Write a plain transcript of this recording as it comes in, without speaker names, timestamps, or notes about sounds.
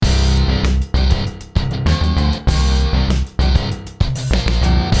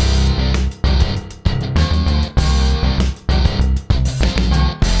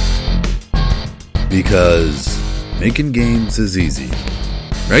Because making games is easy,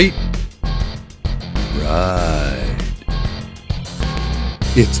 right? Right.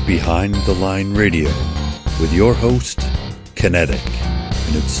 It's Behind the Line Radio with your host, Kinetic,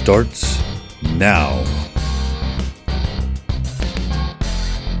 and it starts now.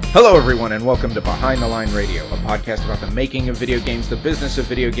 Hello everyone and welcome to Behind the Line Radio, a podcast about the making of video games, the business of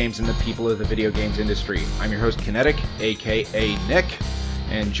video games, and the people of the video games industry. I'm your host Kinetic, aka Nick,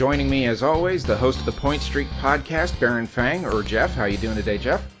 and joining me as always, the host of the Point Streak podcast, Baron Fang, or Jeff. How you doing today,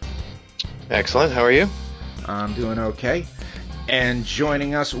 Jeff? Excellent, how are you? I'm doing okay. And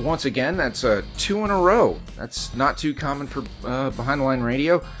joining us once again, that's two in a row. That's not too common for Behind the Line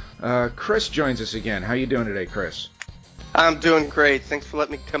Radio. Chris joins us again. How you doing today, Chris? I'm doing great. Thanks for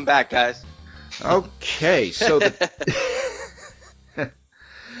letting me come back, guys. Okay, so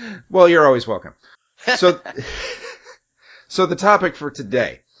well, you're always welcome. So the topic for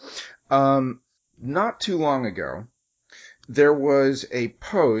today. Not too long ago, there was a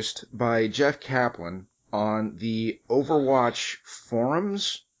post by Jeff Kaplan on the Overwatch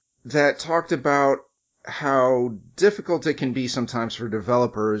forums that talked about how difficult it can be sometimes for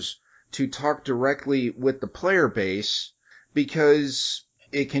developers to talk directly with the player base because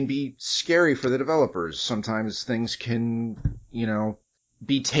it can be scary for the developers. Sometimes things can,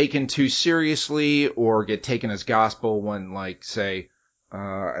 be taken too seriously or get taken as gospel when, like, say,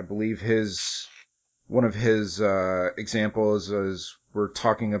 I believe one of his examples is we're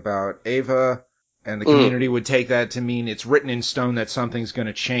talking about Ava, and the community would take that to mean it's written in stone that something's going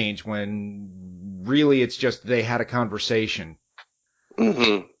to change when really it's just they had a conversation.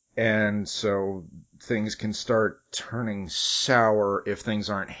 Mm-hmm. And so things can start turning sour if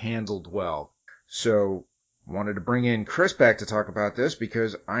things aren't handled well. So wanted to bring in Chris back to talk about this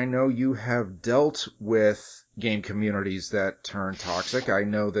because I know you have dealt with game communities that turn toxic. I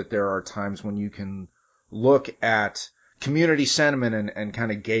know that there are times when you can look at community sentiment and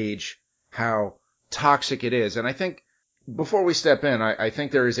kind of gauge how toxic it is. And I think before we step in, I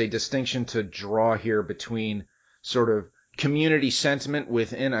think there is a distinction to draw here between sort of community sentiment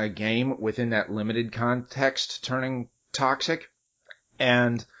within a game, within that limited context, turning toxic,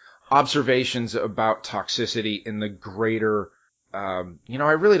 and observations about toxicity in the greater, I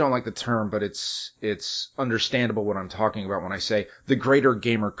really don't like the term, but it's understandable what I'm talking about when I say the greater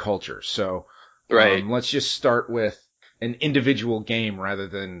gamer culture. So, right. Let's just start with an individual game rather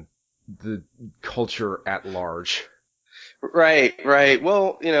than the culture at large. Right.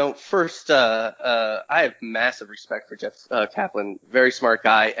 Well, first, I have massive respect for Jeff Kaplan, very smart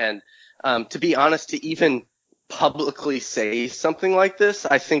guy, and to be honest, to even publicly say something like this,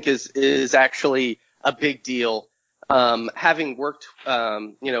 I think is actually a big deal. Having worked,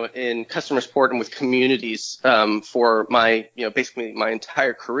 in customer support and with communities for my, basically my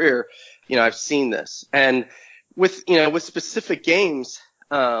entire career, I've seen this, and with specific games,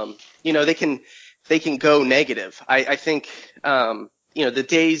 they can go negative. I think, the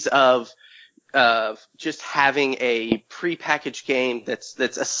days of just having a prepackaged game that's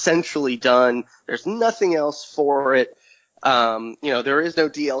essentially done, there's nothing else for it. There is no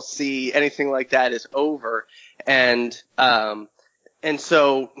DLC, anything like that is over. And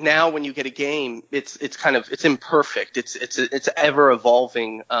so now when you get a game, it's imperfect. It's ever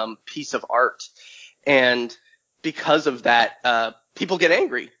evolving, piece of art. And because of that, people get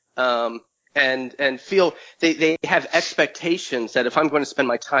angry. And feel they have expectations that if I'm going to spend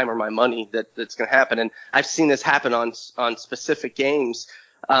my time or my money that's going to happen. And I've seen this happen on specific games.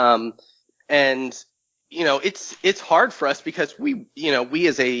 It's hard for us because we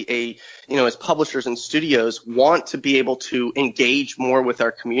as as publishers and studios want to be able to engage more with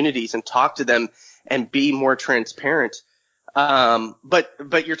our communities and talk to them and be more transparent.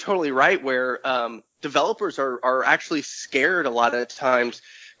 But you're totally right where, developers are actually scared a lot of times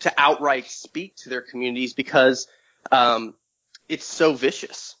to outright speak to their communities because it's so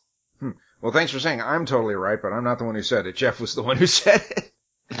vicious. Well, thanks for saying I'm totally right, but I'm not the one who said it. Jeff was the one who said it.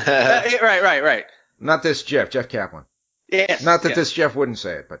 Right. Not this Jeff Kaplan. Yes. Not that this Jeff wouldn't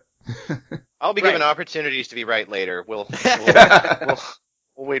say it, but I'll be given opportunities to be right later. We'll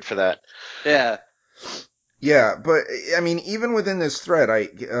wait for that. Yeah. Yeah, but I mean, even within this thread,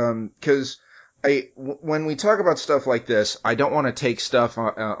 when we talk about stuff like this, I don't want to take stuff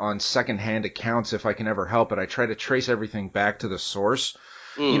on secondhand accounts if I can ever help it. I try to trace everything back to the source.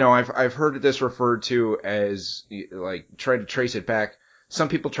 I've heard this referred to as, like, try to trace it back. Some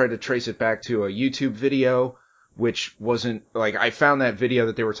people try to trace it back to a YouTube video, which wasn't, like, I found that video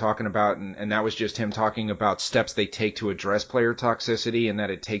that they were talking about, and that was just him talking about steps they take to address player toxicity and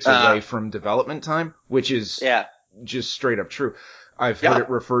that it takes away from development time, which is just straight up true. I've heard it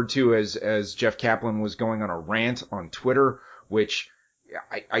referred to as Jeff Kaplan was going on a rant on Twitter, which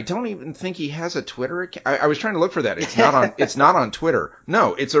I don't even think he has a Twitter account. I was trying to look for that. It's not on Twitter.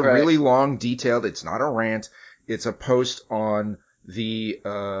 No, it's a really long, detailed, it's not a rant. It's a post on the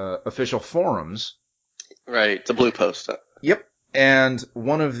official forums. Right, it's a blue post. Yep. And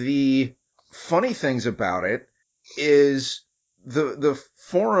one of the funny things about it is the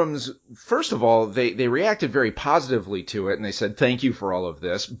forums, first of all, they reacted very positively to it, and they said thank you for all of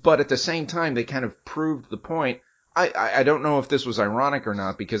this, but at the same time they kind of proved the point. I don't know if this was ironic or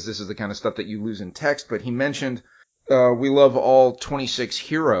not, because this is the kind of stuff that you lose in text, but he mentioned we love all 26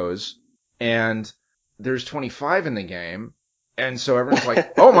 heroes, and there's 25 in the game, and so everyone's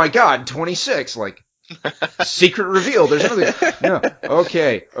like, oh my god, 26, like, secret reveal, there's another. No,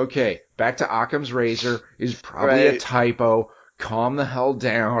 okay, back to Occam's razor is probably a typo, calm the hell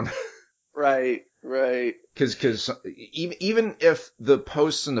down. Right. Because even if the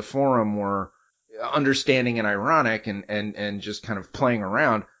posts in the forum were understanding and ironic and just kind of playing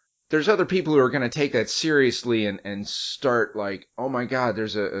around, there's other people who are going to take that seriously and start like, oh my god,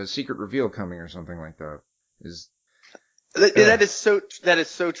 there's a secret reveal coming or something like that. That is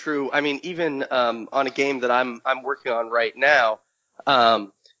so true. I mean, even on a game that I'm working on right now,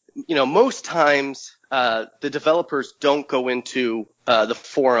 most times the developers don't go into the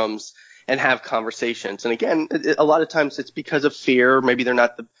forums and have conversations. And again, a lot of times it's because of fear. Maybe they're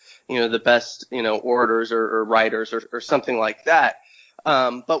not the best orators or writers or something like that.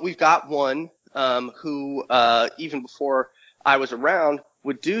 But we've got one who even before I was around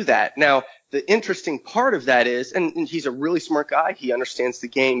would do that. Now, the interesting part of that is, and he's a really smart guy. He understands the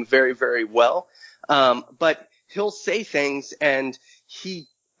game very, very well. But he'll say things, and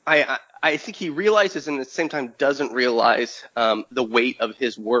I think he realizes and at the same time doesn't realize the weight of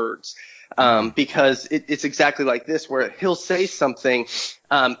his words. Because it's exactly like this, where he'll say something,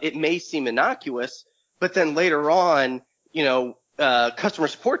 it may seem innocuous, but then later on, customer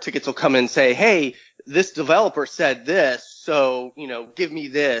support tickets will come in and say, hey, this developer said this, so, give me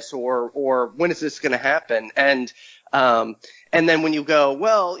this, or when is this going to happen? And then when you go,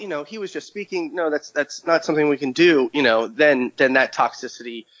 well, he was just speaking, no, that's not something we can do, then that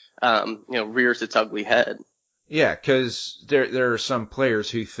toxicity, rears its ugly head. Yeah, because there are some players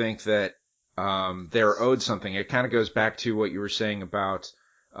who think that they're owed something. It kind of goes back to what you were saying about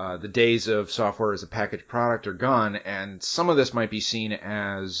the days of software as a packaged product are gone, and some of this might be seen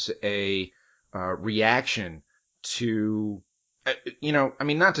as a reaction to,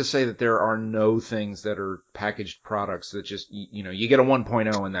 not to say that there are no things that are packaged products that just, you get a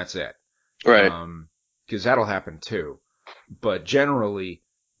 1.0 and that's it. Right. Because that'll happen too. But generally,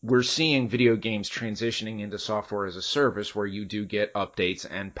 we're seeing video games transitioning into software as a service where you do get updates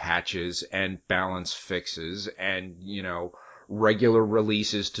and patches and balance fixes and, regular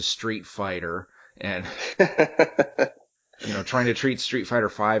releases to Street Fighter and, trying to treat Street Fighter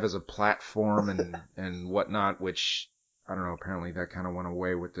V as a platform and whatnot, which, I don't know, apparently that kind of went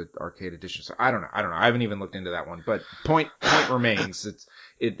away with the arcade edition. So I don't know. I haven't even looked into that one, but point remains.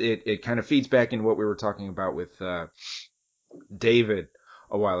 It kind of feeds back into what we were talking about with, David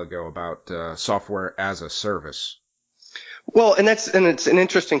a while ago about software as a service. Well, and it's an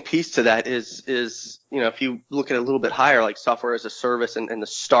interesting piece to that is if you look at it a little bit higher, like software as a service and the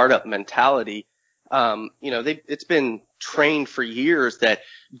startup mentality, it's been trained for years that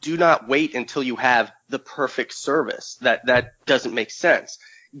do not wait until you have the perfect service. That doesn't make sense.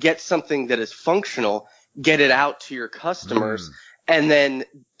 Get something that is functional, get it out to your customers, and then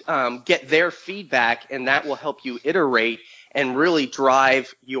get their feedback, and that will help you iterate and really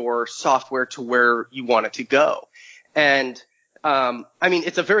drive your software to where you want it to go. And,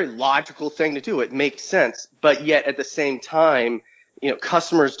 it's a very logical thing to do. It makes sense. But yet at the same time,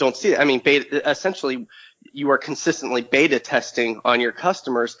 customers don't see it. Essentially, you are consistently beta testing on your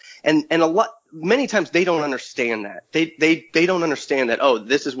customers. And many times they don't understand that. They don't understand that, oh,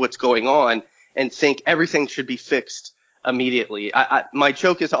 this is what's going on, and think everything should be fixed immediately. My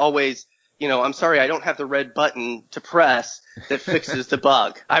joke is always, I'm sorry, I don't have the red button to press that fixes the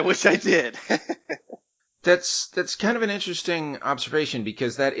bug. I wish I did. That's kind of an interesting observation,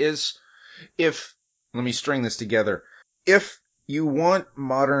 because that is, let me string this together. If you want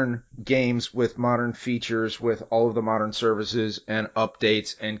modern games with modern features, with all of the modern services and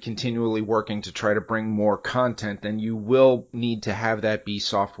updates and continually working to try to bring more content, then you will need to have that be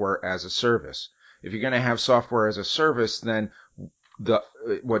software as a service. If you're going to have software as a service, then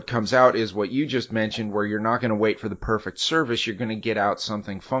what comes out is what you just mentioned, where you're not going to wait for the perfect service. You're going to get out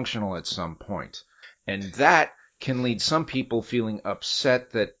something functional at some point. And that can lead some people feeling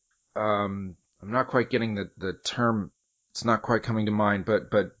upset that, I'm not quite getting the term it's not quite coming to mind, but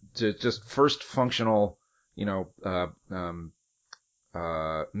just first functional,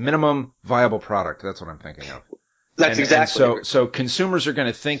 minimum viable product. That's what I'm thinking of. That's exactly. And so consumers are going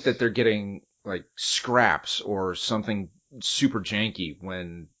to think that they're getting like scraps or something super janky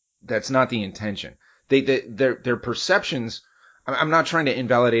when that's not the intention. Their perceptions. I'm not trying to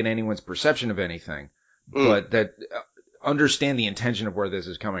invalidate anyone's perception of anything, but that understand the intention of where this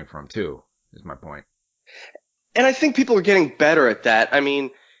is coming from too, is my point. And I think people are getting better at that. I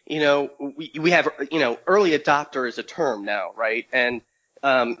mean, we have, early adopter is a term now, right? And,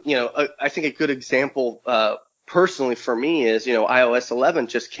 I think a good example, personally for me is, iOS 11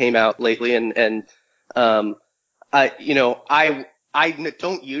 just came out lately and I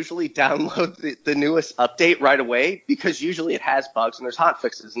don't usually download the newest update right away because usually it has bugs and there's hot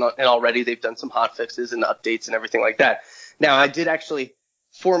fixes and already they've done some hot fixes and updates and everything like that. Now I did actually,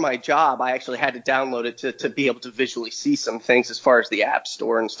 for my job, I actually had to download it to be able to visually see some things as far as the App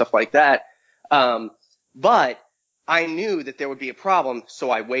Store and stuff like that. But I knew that there would be a problem, so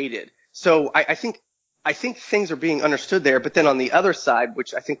I waited. So I think things are being understood there. But then on the other side,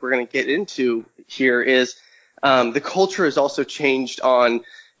 which I think we're going to get into here, is the culture has also changed on,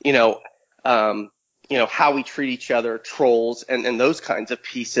 how we treat each other, trolls, and those kinds of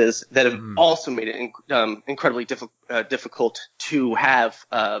pieces that have also made it incredibly difficult to have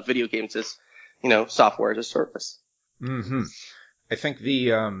video games as, software as a service. Mm-hmm. I think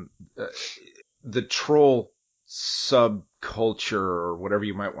the troll subculture, or whatever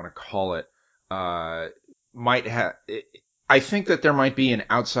you might want to call it, might have. I think that there might be an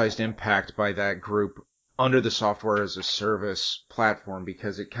outsized impact by that group under the software as a service platform,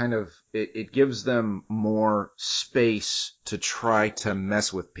 because it kind of it gives them more space to try to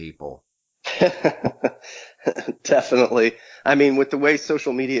mess with people. Definitely. I mean, with the way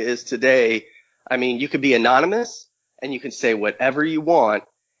social media is today, I mean, you could be anonymous and you can say whatever you want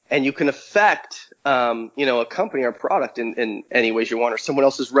and you can affect, a company or product in any ways you want, or someone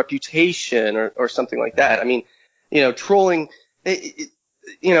else's reputation or something like that. I mean, trolling,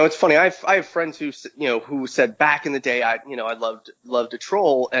 it's funny. I have friends who said back in the day, I loved to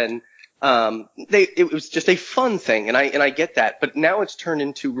troll, and it was just a fun thing, and I get that. But now it's turned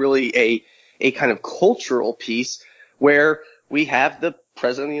into really a kind of cultural piece where we have the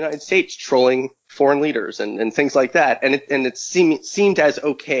president of the United States trolling foreign leaders and things like that, and it seemed as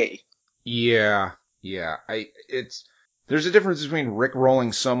okay. Yeah. There's a difference between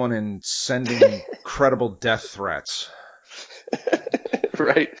rickrolling someone and sending credible death threats.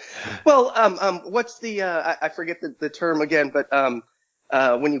 Right. Well, what's the, I forget the term again, but,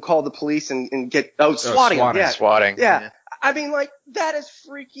 when you call the police and get, swatting. Swatting. Yeah. Swatting. Yeah. I mean, that is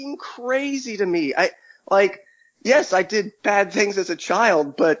freaking crazy to me. Yes, I did bad things as a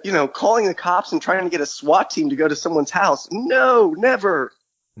child, but, calling the cops and trying to get a SWAT team to go to someone's house. No, never.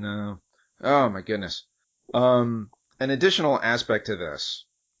 No. Oh my goodness. An additional aspect to this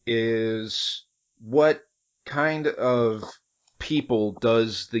is what kind of people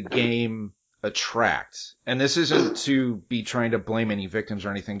does the game attract? And this isn't to be trying to blame any victims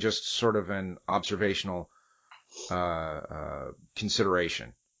or anything, just sort of an observational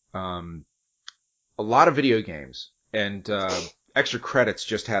consideration. A lot of video games, and Extra Credits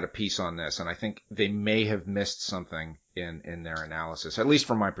just had a piece on this, and I think they may have missed something in their analysis, at least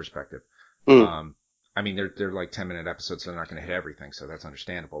from my perspective. I mean, they're like 10-minute episodes, so they're not going to hit everything, so that's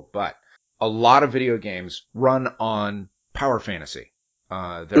understandable. But a lot of video games run on power fantasy.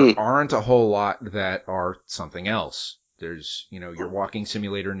 There aren't a whole lot that are something else. There's, your walking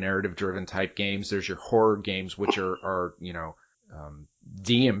simulator, narrative-driven type games. There's your horror games, which are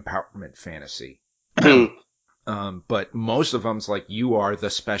de-empowerment fantasy. But most of them's like, you are the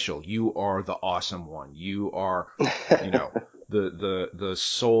special, you are the awesome one, you are, the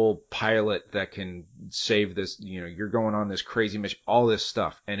sole pilot that can save this, you're going on this crazy mission, all this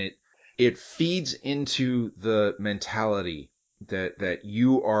stuff. And it feeds into the mentality that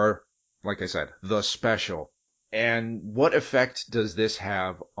you are, like I said, the special. And what effect does this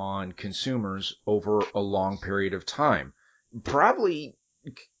have on consumers over a long period of time? Probably,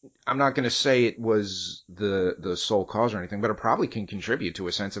 I'm not going to say it was the sole cause or anything, but it probably can contribute to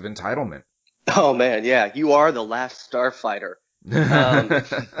a sense of entitlement. Oh man, yeah, you are the last starfighter.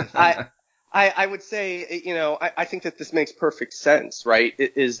 I would say, I think that this makes perfect sense, right?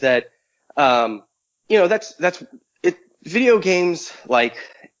 It is that, that's it. Video games, like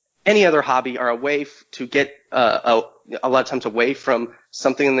any other hobby, are a way to get a lot of times away from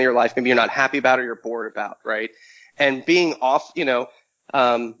something in your life maybe you're not happy about or you're bored about, right? And being off,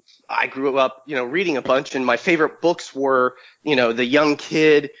 I grew up, reading a bunch, and my favorite books were, the young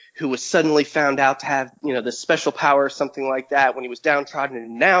kid who was suddenly found out to have, the special power or something like that when he was downtrodden,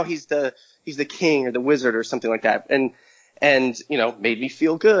 and now he's the king or the wizard or something like that. And made me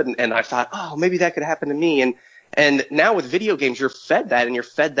feel good. And I thought, oh, maybe that could happen to me. And now with video games, you're fed that, and you're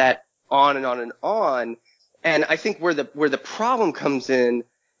fed that on and on and on. And I think where the problem comes in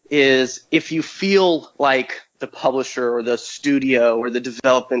is if you feel like the publisher or the studio or the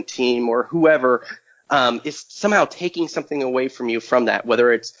development team or whoever is somehow taking something away from you from that,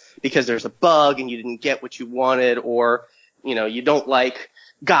 whether it's because there's a bug and you didn't get what you wanted, or you don't like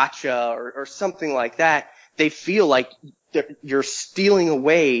gacha or something like that, they feel like you're stealing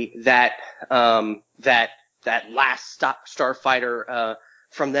away that last Starfighter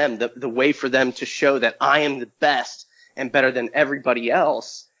from them, the way for them to show that I am the best and better than everybody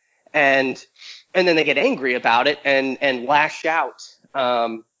else. And then they get angry about it and lash out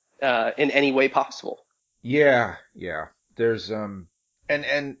in any way possible. Yeah. There's and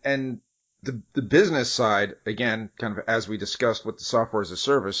the business side, again, kind of as we discussed with the software as a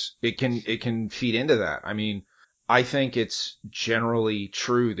service, it can feed into that. I mean, I think it's generally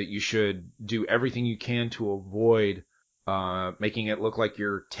true that you should do everything you can to avoid making it look like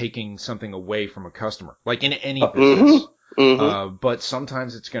you're taking something away from a customer, like in any business. Mm-hmm. But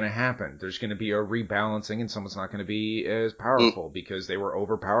sometimes it's going to happen. There's going to be a rebalancing, and someone's not going to be as powerful because they were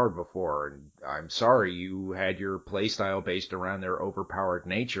overpowered before. And I'm sorry, you had your play style based around their overpowered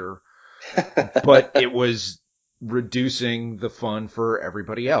nature, but it was reducing the fun for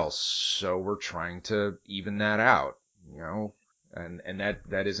everybody else. So we're trying to even that out, and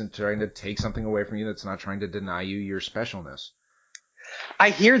that isn't trying to take something away from you. That's not trying to deny you your specialness. I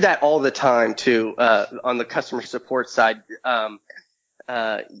hear that all the time too, on the customer support side. You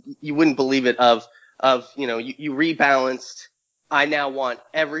wouldn't believe it you rebalanced. I now want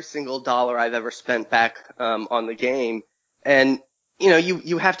every single dollar I've ever spent back, on the game. And,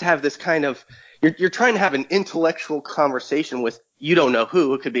 you have to have this kind of, you're trying to have an intellectual conversation with, you don't know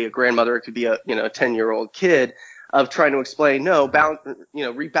who. It could be a grandmother. It could be a 10-year-old kid, of trying to explain,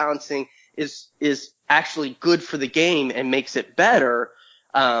 rebalancing is actually good for the game and makes it better.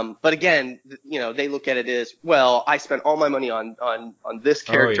 But again, they look at it as, well, I spent all my money on this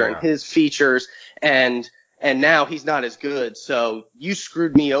character and his features, and now he's not as good, so you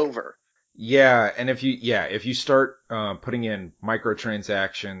screwed me over. Yeah, and if you start putting in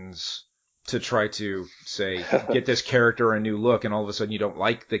microtransactions to try to, say, get this character a new look, and all of a sudden you don't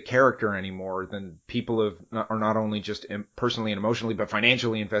like the character anymore, then people are not only just personally and emotionally, but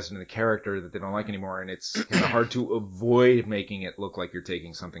financially invested in the character that they don't like anymore, and it's kind of hard to avoid making it look like you're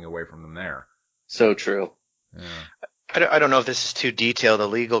taking something away from them there. So true. Yeah. I don't know if this is too detailed a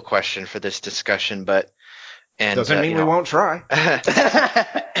legal question for this discussion, but... Doesn't mean we won't try.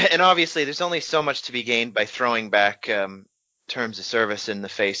 And obviously there's only so much to be gained by throwing back... terms of service in the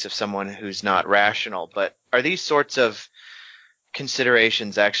face of someone who's not rational, but are these sorts of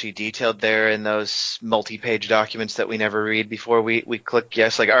considerations actually detailed there in those multi-page documents that we never read before we click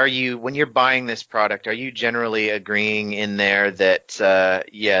yes? Like, when you're buying this product, are you generally agreeing in there that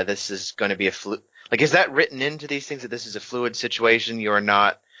this is going to be is that written into these things, that this is a fluid situation? You're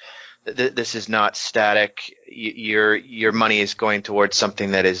not, this is not static. Your money is going towards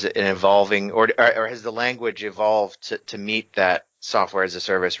something that is an evolving, or has the language evolved to meet that software as a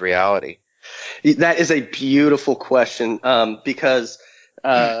service reality? That is a beautiful question, because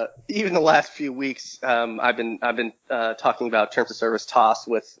even the last few weeks, I've been talking about terms of service toss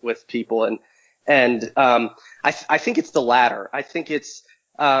with people, and I think it's the latter. I think it's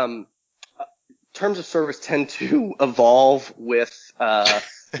terms of service tend to evolve with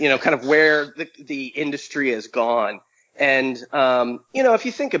kind of where the industry has gone. And, if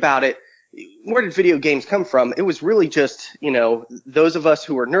you think about it, where did video games come from? It was really just, those of us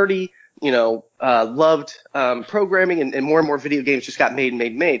who were nerdy, loved programming, and more and more video games just got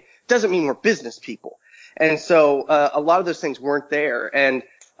made. Doesn't mean we're business people. And so a lot of those things weren't there. And,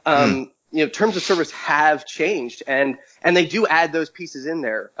 terms of service have changed, and they do add those pieces in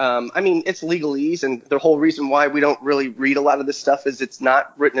there. It's legalese, and the whole reason why we don't really read a lot of this stuff is it's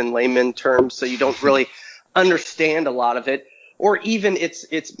not written in layman terms, so you don't really understand a lot of it. Or even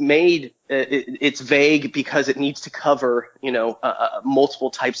it's made, it's vague because it needs to cover,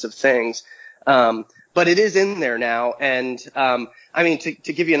 multiple types of things. But it is in there now. And,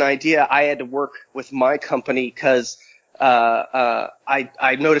 to give you an idea, I had to work with my company because,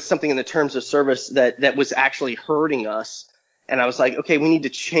 I noticed something in the terms of service that was actually hurting us. And I was like, okay, we need to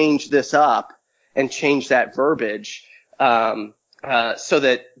change this up and change that verbiage, so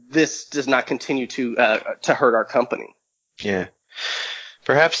that this does not continue to hurt our company. Yeah.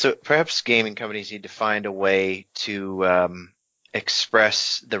 Perhaps gaming companies need to find a way to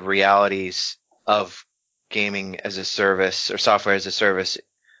express the realities of gaming as a service or software as a service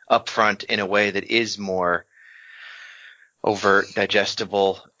upfront in a way that is more overt,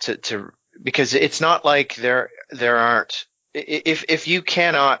 digestible because it's not like there aren't, if you're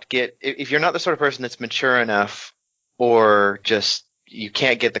not the sort of person that's mature enough or just you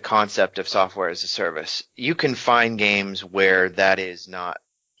can't get the concept of software as a service, you can find games where that is not,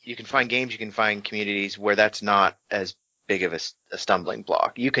 you can find communities where that's not as big of a stumbling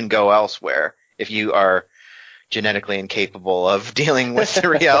block. You can go elsewhere if you are genetically incapable of dealing with the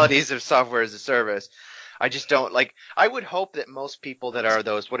realities of software as a service. I just don't I would hope that most people that are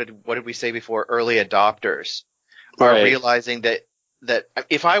those, what did we say before, early adopters are realizing that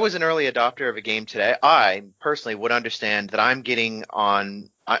if I was an early adopter of a game today, I personally would understand that I'm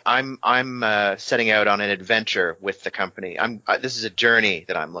setting out on an adventure with the company. This is a journey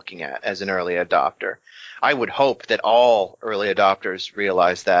that I'm looking at as an early adopter. I would hope that all early adopters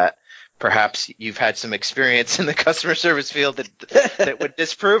realize that. Perhaps you've had some experience in the customer service field that would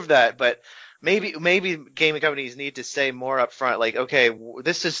disprove that, but maybe gaming companies need to say more upfront, like, okay,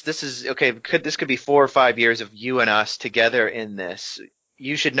 this is okay. This could be 4 or 5 years of you and us together in this.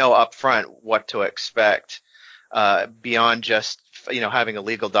 You should know upfront what to expect, beyond just having a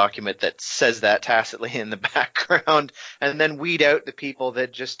legal document that says that tacitly in the background, and then weed out the people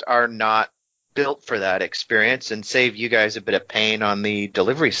that just are not built for that experience and save you guys a bit of pain on the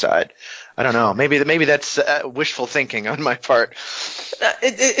delivery side. I don't know. Maybe that's wishful thinking on my part.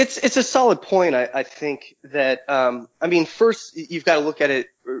 It's a solid point. I think that, first you've got to look at it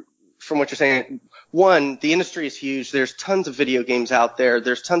from what you're saying. One, the industry is huge. There's tons of video games out there.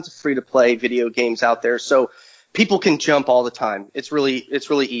 There's tons of free to play video games out there. So people can jump all the time. It's really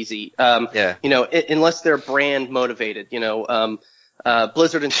easy. Unless they're brand motivated,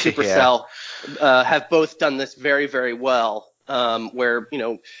 Blizzard and Supercell have both done this very, very well. Where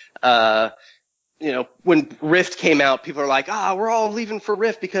when Rift came out, people are like, we're all leaving for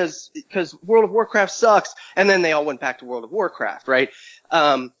Rift because World of Warcraft sucks, and then they all went back to World of Warcraft, right?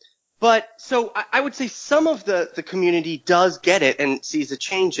 But so I would say some of the community does get it and sees the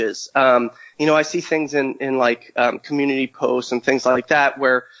changes. I see things in community posts and things like that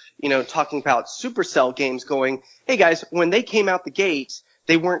where, talking about Supercell games going, hey guys, when they came out the gates,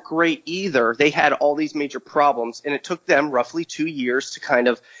 they weren't great either. They had all these major problems, and it took them roughly 2 years to kind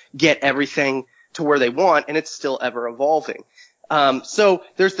of get everything to where they want, and it's still ever evolving. So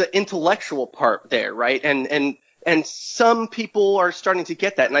there's the intellectual part there, right? And some people are starting to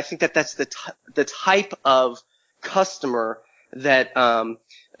get that, and I think that that's the type of customer that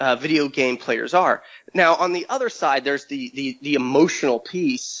video game players are. Now, on the other side, there's the emotional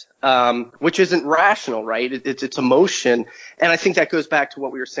piece, which isn't rational, right? It's emotion. And I think that goes back to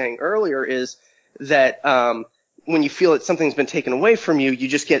what we were saying earlier, is that when you feel that something's been taken away from you, you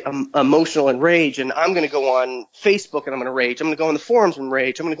just get emotional and rage. And I'm going to go on Facebook and I'm going to rage. I'm going to go on the forums and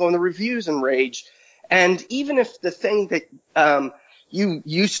rage. I'm going to go on the reviews and rage. And even if the thing that you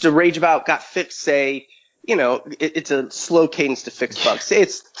used to rage about got fixed, say, it's a slow cadence to fix bugs. Say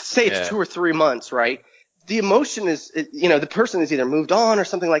it's 2 or 3 months, right? The emotion is, the person has either moved on or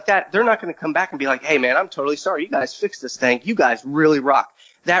something like that. They're not going to come back and be like, hey man, I'm totally sorry. You guys fixed this thing. You guys really rock.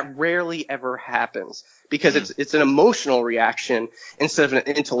 That rarely ever happens because it's an emotional reaction instead of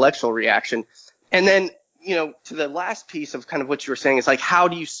an intellectual reaction. And then, to the last piece of kind of what you were saying is like, how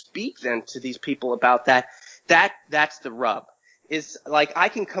do you speak then to these people about that? That's the rub. Is like, I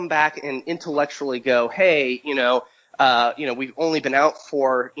can come back and intellectually go, hey, we've only been out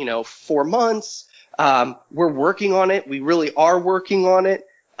for, 4 months. We're working on it. We really are working on it.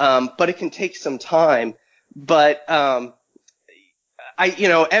 But it can take some time. But,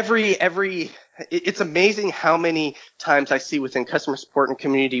 it's amazing how many times I see within customer support and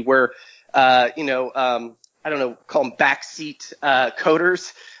community where, I don't know, call them backseat,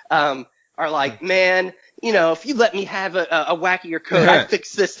 coders, are like, man, if you let me have a wackier code, I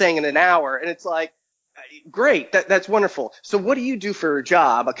fix this thing in an hour. And it's like, great. That's wonderful. So what do you do for a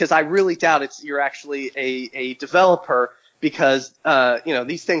job? Because I really doubt you're actually a developer, because,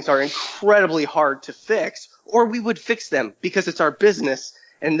 these things are incredibly hard to fix, or we would fix them because it's our business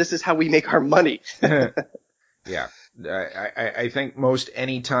and this is how we make our money. Yeah. I think most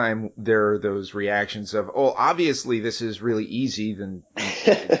any time there are those reactions of, obviously this is really easy, then,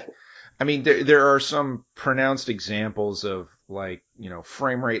 I mean, there are some pronounced examples of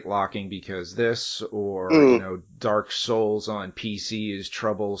frame rate locking because this, or, Dark Souls on PC is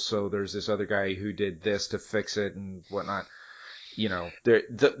trouble. So there's this other guy who did this to fix it and whatnot.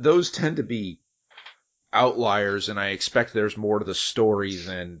 Those tend to be outliers, and I expect there's more to the story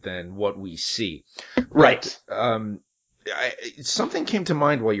than what we see. Right. But, something came to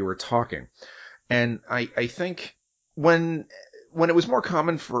mind while you were talking, and I think when it was more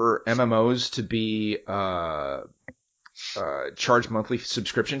common for MMOs to be charge monthly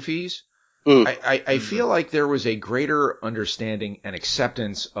subscription fees, I feel like there was a greater understanding and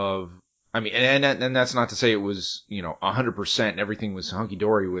acceptance of. I mean, and that's not to say it was 100% and everything was hunky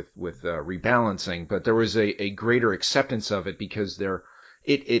dory with rebalancing, but there was a greater acceptance of it because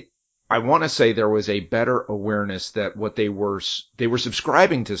I want to say there was a better awareness that what they were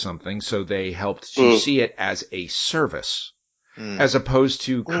subscribing to something, so they helped to see it as a service, as opposed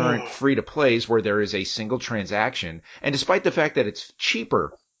to current free-to-plays where there is a single transaction. And despite the fact that it's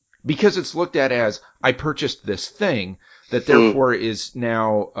cheaper, because it's looked at as, I purchased this thing, that therefore is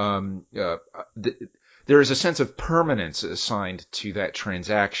now, there is a sense of permanence assigned to that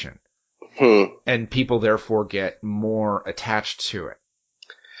transaction. And people therefore get more attached to it.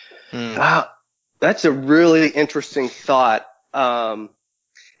 That's a really interesting thought.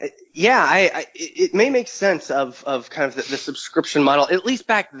 It may make sense of kind of the subscription model, at least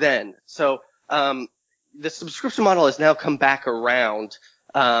back then. So, the subscription model has now come back around,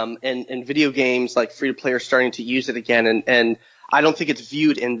 and video games like free to play are starting to use it again. And I don't think it's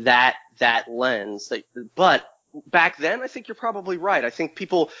viewed in that lens. But back then, I think you're probably right. I think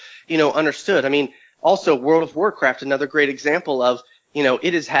people, understood. I mean, also World of Warcraft, another great example of,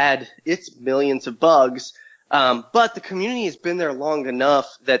 it has had its millions of bugs. But the community has been there long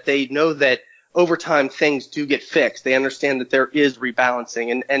enough that they know that over time things do get fixed. They understand that there is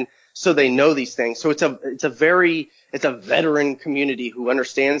rebalancing, and so they know these things. So it's a veteran community who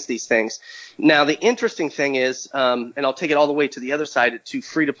understands these things. Now the interesting thing is, and I'll take it all the way to the other side to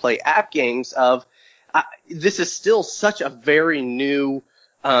free to play app games this is still such a very new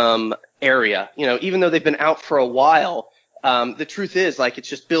area. Even though they've been out for a while, the truth is it's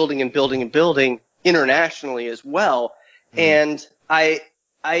just building and building and building internationally as well. And I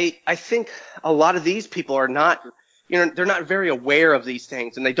think a lot of these people are not, they're not very aware of these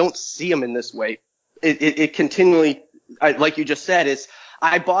things, and they don't see them in this way. It continually, like you just said, is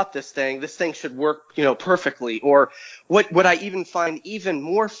I bought this thing should work, perfectly. Or what I even find even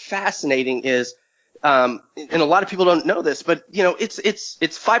more fascinating is, and a lot of people don't know this, but it's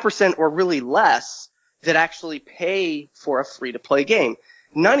 5% or really less that actually pay for a free to play game.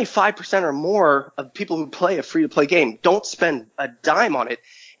 95% or more of people who play a free to play game don't spend a dime on it,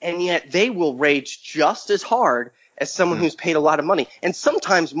 and yet they will rage just as hard as someone who's paid a lot of money, and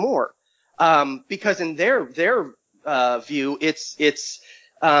sometimes more, because in their view, it's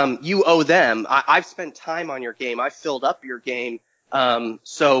you owe them. I've spent time on your game. I've filled up your game.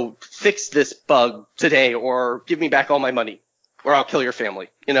 So fix this bug today, or give me back all my money, or I'll kill your family.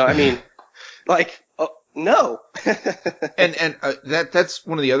 No. and that's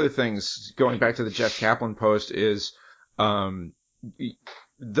one of the other things, going back to the Jeff Kaplan post, is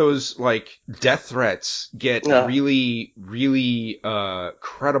those death threats get really, really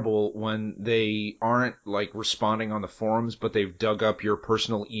credible when they aren't responding on the forums, but they've dug up your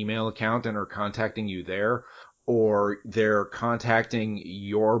personal email account and are contacting you there, or they're contacting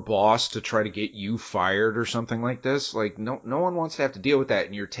your boss to try to get you fired or something like this. No one wants to have to deal with that.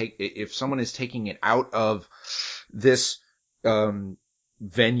 And if someone is taking it out of this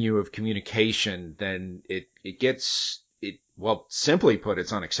venue of communication, then it gets simply put,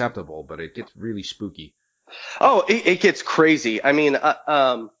 it's unacceptable, but it gets really spooky. Oh, it gets crazy. I mean,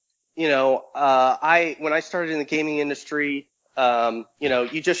 when I started in the gaming industry,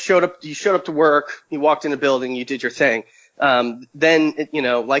 you just showed up to work, you walked in a building, you did your thing. Then,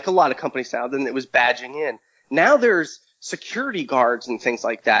 like a lot of companies now, then it was badging in. Now there's security guards and things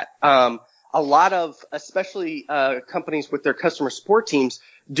like that. A lot of, especially, companies with their customer support teams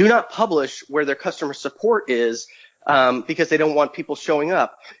do not publish where their customer support is, because they don't want people showing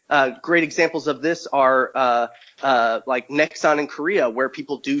up. Great examples of this are, like Nexon in Korea, where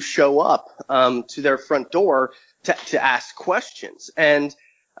people do show up, to their front door to ask questions. And,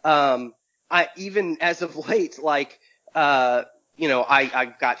 I even as of late, I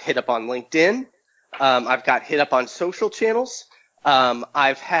got hit up on LinkedIn. I've got hit up on social channels.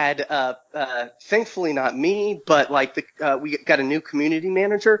 I've had, thankfully not me, but we got a new community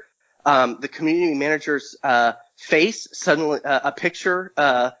manager. The community manager's, face suddenly, a picture,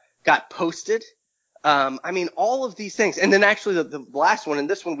 got posted. I mean, all of these things. And then actually the last one, and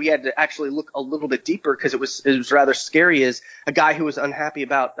this one we had to actually look a little bit deeper because it was rather scary, is a guy who was unhappy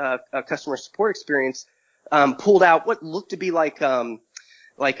about a customer support experience, pulled out what looked to be like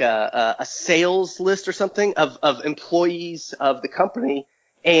a sales list or something of employees of the company,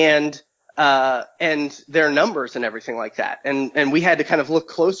 and and their numbers and everything like that. And we had to kind of look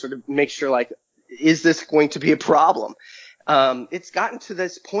closer to make sure, like, is this going to be a problem? It's gotten to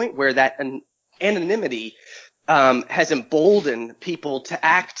this point where that anonymity has emboldened people to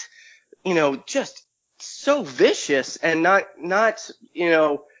act, just so vicious and not,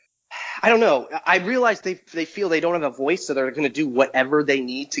 I don't know. I realize they feel they don't have a voice, so they're going to do whatever they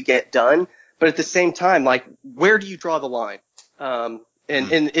need to get done. But at the same time, like, where do you draw the line? And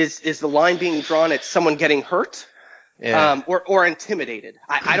is the line being drawn at someone getting hurt, or intimidated?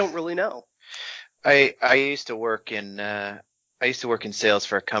 I don't really know. I used to work in sales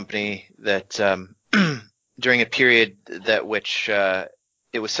for a company that during a period that which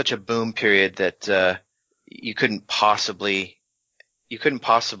it was such a boom period that you couldn't possibly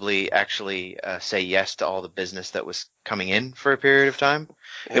actually say yes to all the business that was coming in for a period of time,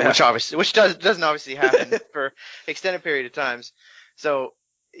 which doesn't obviously happen for extended period of times. So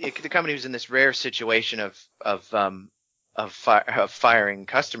the company was in this rare situation of firing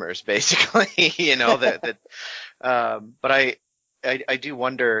customers, basically, but I do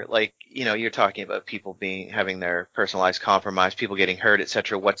wonder, like, you're talking about people having their personal lives compromised, people getting hurt,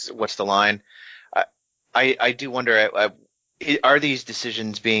 etc. What's the line? I do wonder, are these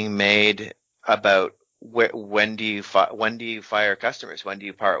decisions being made about when do you fire customers? When do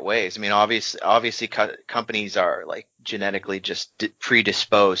you part ways? I mean, obviously companies are, like, genetically just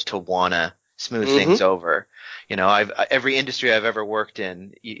predisposed to wanna smooth things over. Every industry I've ever worked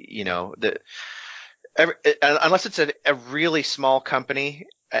in, unless it's a really small company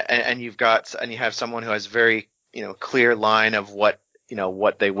and you have someone who has very, clear line of what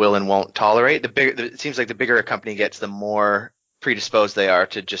they will and won't tolerate. It seems like the bigger a company gets, the more predisposed they are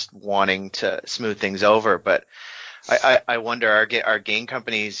to just wanting to smooth things over. But I wonder, are game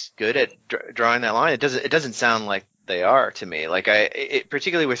companies good at drawing that line? It doesn't sound like they are to me. Like,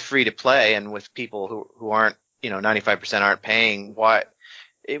 particularly with free to play and with people who aren't, 95% aren't paying.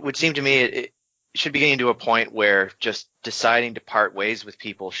 It would seem to me it should be getting to a point where just deciding to part ways with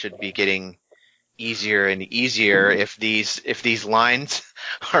people should be getting easier and easier if these lines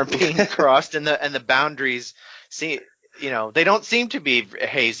are being crossed and the boundaries they don't seem to be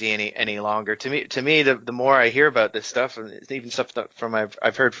hazy any longer. To me, the more I hear about this stuff, and even stuff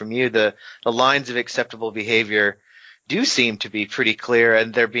I've heard from you, the lines of acceptable behavior do seem to be pretty clear,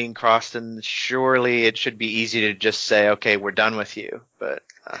 and they're being crossed. And surely it should be easy to just say, okay, we're done with you. But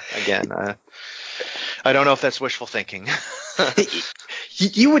again, I don't know if that's wishful thinking.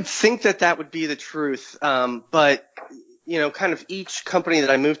 You would think that would be the truth, but kind of each company that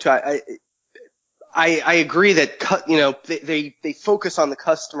I moved to, I agree that they focus on the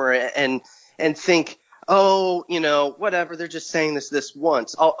customer and think, whatever, they're just saying this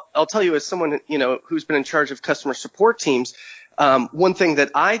once. I'll tell you, as someone who's been in charge of customer support teams, one thing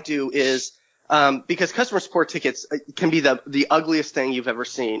that I do is, because customer support tickets can be the ugliest thing you've ever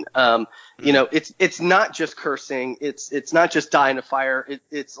seen. It's not just cursing, it's not just die in a fire.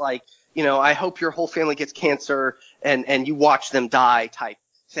 It's like, I hope your whole family gets cancer and you watch them die type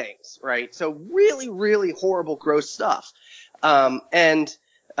things, right? So really, really horrible, gross stuff. This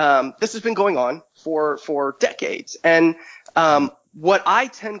has been going on for decades. And what I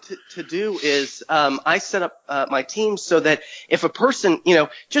tend to do is I set up my team so that if a person,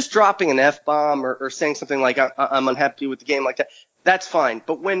 just dropping an F-bomb or saying something like I'm unhappy with the game like that, that's fine.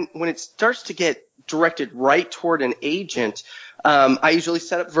 But when it starts to get directed right toward an agent, I usually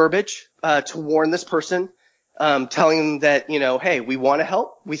set up verbiage to warn this person, telling them that, hey, we want to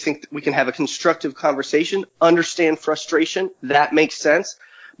help. We think that we can have a constructive conversation, understand frustration. That makes sense.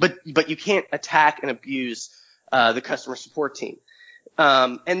 But you can't attack and abuse the customer support team.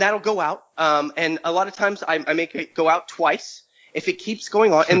 And that'll go out. And a lot of times I make it go out twice. If it keeps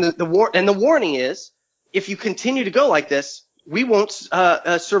going on, and the warning is, if you continue to go like this, we won't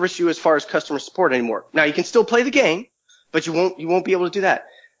service you as far as customer support anymore. Now, you can still play the game, but you won't be able to do that.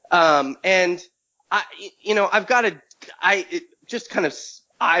 And I've got just kind of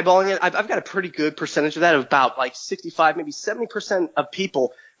eyeballing it. I've got a pretty good percentage of that, of about like 65, maybe 70% of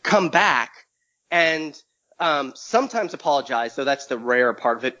people come back and sometimes apologize, though that's the rare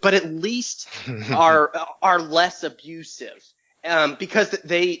part of it, but at least are less abusive. Because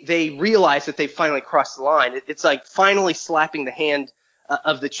they realize that they finally crossed the line. It's like finally slapping the hand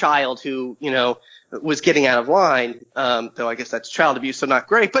of the child who, was getting out of line. Though I guess that's child abuse, so not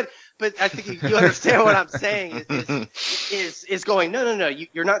great. But I think you understand what I'm saying is going, no,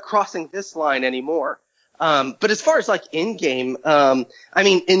 you're not crossing this line anymore. But as far as like in game,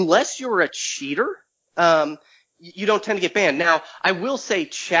 unless you're a cheater, you don't tend to get banned. Now, I will say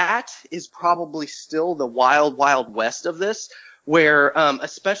chat is probably still the wild, wild west of this, where,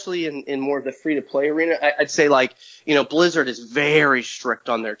 especially in more of the free-to-play arena, I'd say like, Blizzard is very strict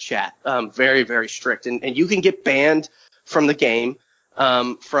on their chat, very, very strict. And you can get banned from the game,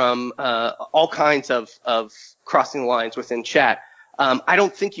 from all kinds of crossing the lines within chat. I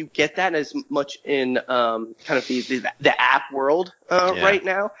don't think you get that as much in kind of the app world right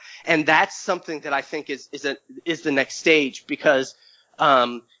now, and that's something that I think is the next stage, because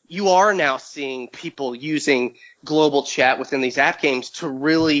you are now seeing people using global chat within these app games to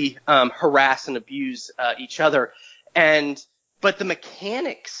really harass and abuse each other, but the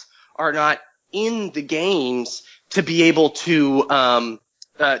mechanics are not in the games to be able to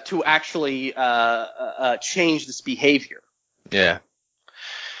actually change this behavior. Yeah.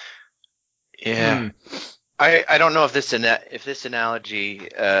 Yeah. I don't know if this analogy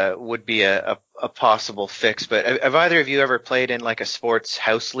would be a possible fix, but have either of you ever played in like a sports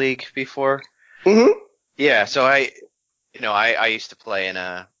house league before? Mm-hmm. Yeah, so I used to play in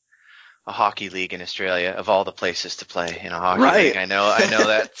a hockey league in Australia, of all the places to play in a hockey league. I know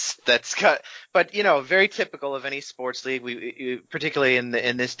that's cut, but very typical of any sports league. We particularly in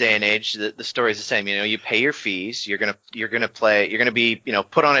this day and age, the story is the same. You pay your fees. You're gonna play. You're gonna be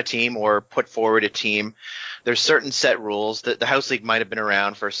put on a team or put forward a team. There's certain set rules. The house league might have been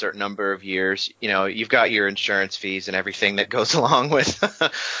around for a certain number of years. You've got your insurance fees and everything that goes along with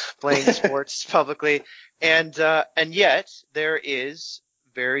playing sports publicly, and yet there is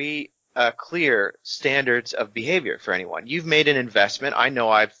very clear standards of behavior for anyone. You've made an investment. I know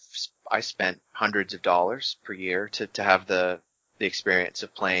I spent hundreds of dollars per year to have the experience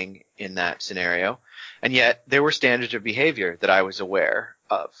of playing in that scenario, and yet there were standards of behavior that I was aware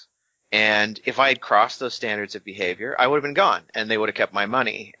of. And if I had crossed those standards of behavior, I would have been gone, and they would have kept my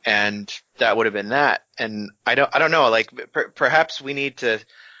money, and that would have been that. And I don't know. Like perhaps we need to.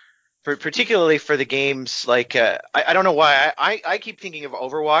 Particularly for the games like I don't know why I keep thinking of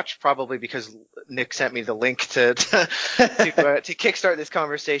Overwatch, probably because Nick sent me the link to kickstart this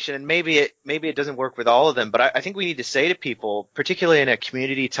conversation, and maybe it doesn't work with all of them, but I think we need to say to people, particularly in a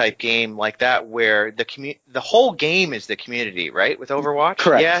community type game like that, where the whole game is the community, right? With Overwatch,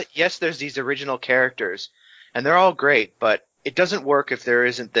 correct? Yeah, yes, there's these original characters, and they're all great, but it doesn't work if there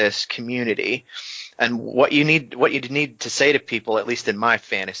isn't this community. And what you need to say to people, at least in my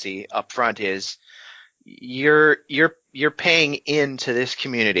fantasy up front, is you're paying into this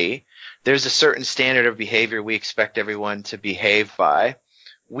community. There's a certain standard of behavior we expect everyone to behave by.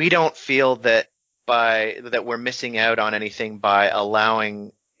 We don't feel that we're missing out on anything by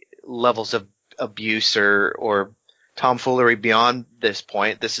allowing levels of abuse or tomfoolery beyond this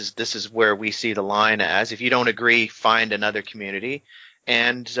point. This is where we see the line as, if you don't agree, find another community.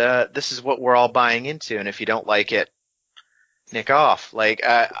 And this is what we're all buying into. And if you don't like it, nick off. Like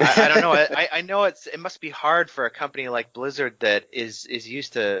I don't know. I know it must be hard for a company like Blizzard that is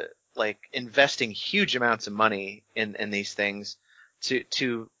used to like investing huge amounts of money in these things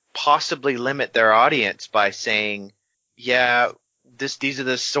to possibly limit their audience by saying, yeah, these are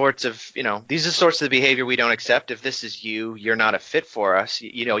the sorts of the behavior we don't accept. If this is you're not a fit for us.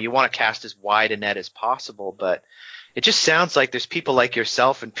 You want to cast as wide a net as possible, but it just sounds like there's people like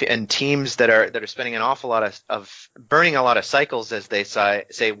yourself and teams that are spending an awful lot of burning a lot of cycles, as they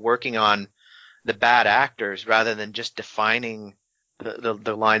say, working on the bad actors rather than just defining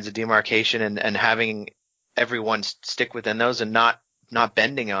the lines of demarcation and having everyone stick within those and not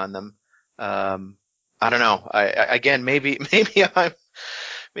bending on them. I don't know. Again, maybe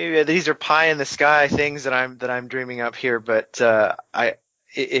these are pie in the sky things that I'm dreaming up here, but I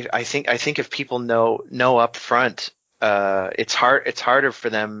think if people know up front, it's harder for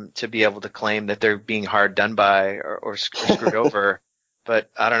them to be able to claim that they're being hard done by or screwed over.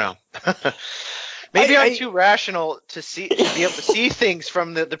 But I don't know. Maybe I'm too rational to be able to see things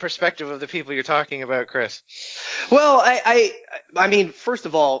from the perspective of the people you're talking about, Chris. Well, I mean, first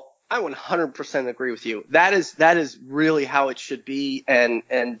of all, I 100% agree with you. That is really how it should be, and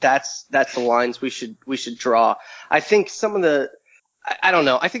that's the lines we should draw. I think I don't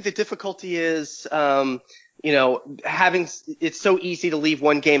know. I think the difficulty is, it's so easy to leave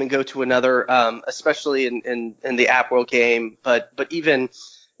one game and go to another, especially in the App World game. But even,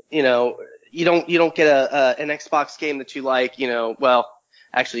 you don't get an Xbox game that you like, well,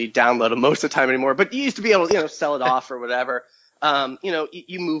 actually you download them most of the time anymore, but you used to be able to, sell it off or whatever.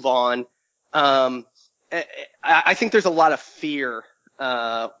 You move on. I think there's a lot of fear,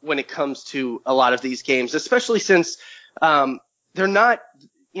 when it comes to a lot of these games, especially since, they're not,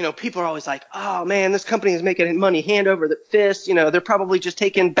 people are always like, oh man, this company is making money hand over the fist. They're probably just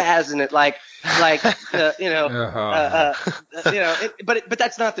taking baths in it, but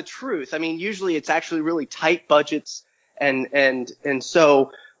that's not the truth. I mean, usually it's actually really tight budgets And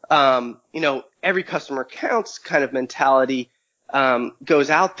so, every customer counts kind of mentality, goes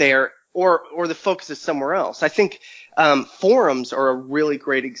out there, or the focus is somewhere else. I think, forums are a really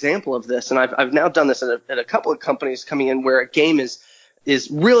great example of this. And I've now done this at a couple of companies coming in where a game is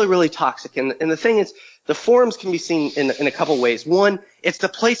really, really toxic. And the thing is, the forums can be seen in a couple ways. One, it's the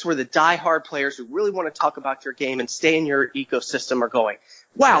place where the diehard players who really want to talk about your game and stay in your ecosystem are going,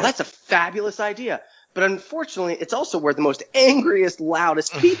 wow, that's a fabulous idea. But unfortunately, it's also where the most angriest,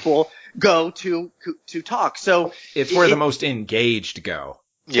 loudest people go to talk. So it's where the most engaged go.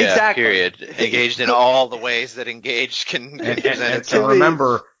 Yeah, exactly. Period. Engaged in all the ways that engaged can present itself. And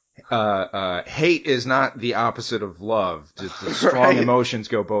remember, hate is not the opposite of love. The strong emotions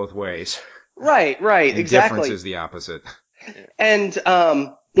go both ways. Right, exactly. Indifference is the opposite. And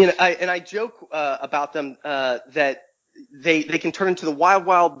I joke about them that they can turn into the wild,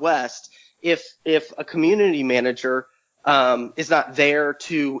 wild west if a community manager is not there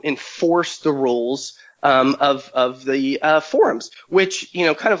to enforce the rules of the forums, which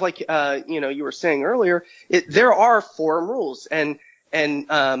kind of like you were saying earlier, there are forum rules, and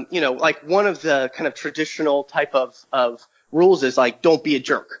like one of the kind of traditional type of rules is like don't be a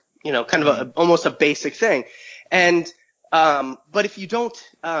jerk, kind of almost a basic thing, and but if you don't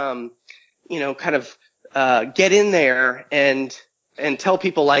kind of get in there and tell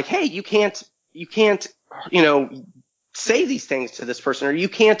people like, hey, you can't say these things to this person, or you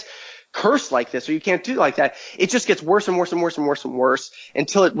can't curse like this, or you can't do like that. It just gets worse and worse and worse and worse and worse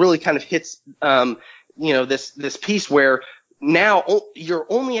until it really kind of hits, this piece where now you're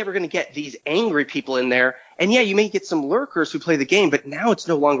only ever going to get these angry people in there. And yeah, you may get some lurkers who play the game, but now it's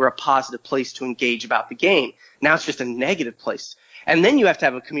no longer a positive place to engage about the game. Now it's just a negative place. And then you have to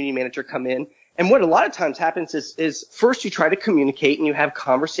have a community manager come in. And what a lot of times happens is first you try to communicate and you have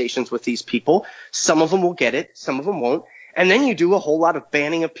conversations with these people. Some of them will get it, some of them won't. And then you do a whole lot of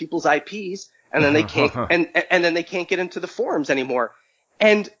banning of people's IPs, and then they can't, and then they can't get into the forums anymore.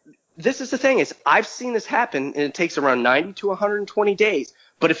 And this is the thing is I've seen this happen, and it takes around 90 to 120 days.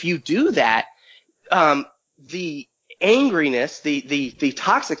 But if you do that, the angriness, the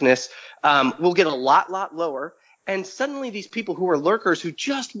toxicness, will get a lot lower. And suddenly these people who are lurkers who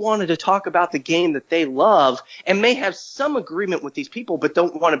just wanted to talk about the game that they love and may have some agreement with these people but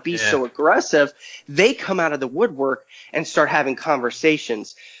don't want to be so aggressive, they come out of the woodwork and start having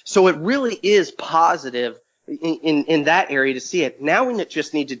conversations. So it really is positive in that area to see it. Now we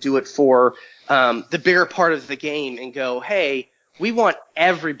just need to do it for the bigger part of the game and go, hey, we want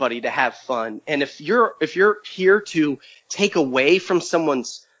everybody to have fun. And if you're here to take away from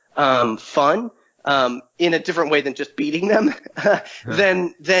someone's fun, in a different way than just beating them,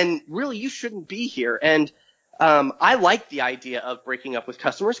 then really you shouldn't be here. And I like the idea of breaking up with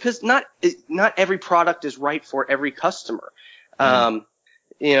customers because not every product is right for every customer.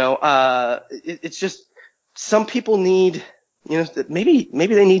 It's just some people need, maybe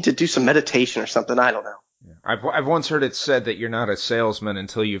they need to do some meditation or something. I don't know. I've once heard it said that you're not a salesman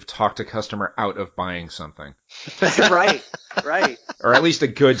until you've talked a customer out of buying something. Right. Or at least a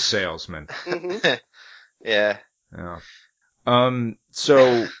good salesman. Mm-hmm. Yeah.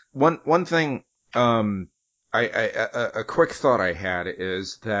 So one thing, a quick thought I had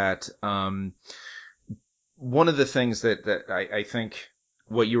is that, one of the things that I think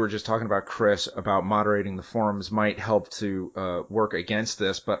what you were just talking about, Chris, about moderating the forums might help to, work against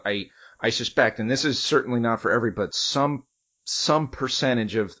this, but I suspect, and this is certainly not for every, but some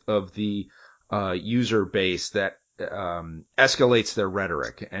percentage of the user base that escalates their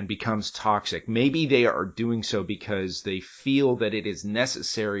rhetoric and becomes toxic. Maybe they are doing so because they feel that it is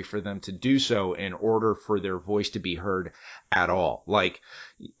necessary for them to do so in order for their voice to be heard at all. Like,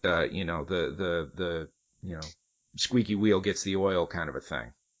 the squeaky wheel gets the oil kind of a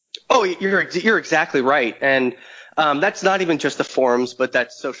thing. Oh, you're exactly right. And that's not even just the forums, but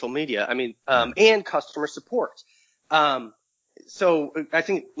that's social media. I mean, and customer support. So I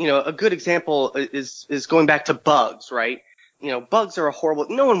think, a good example is going back to bugs, right? Bugs are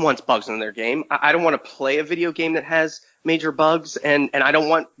no one wants bugs in their game. I don't want to play a video game that has major bugs, and I don't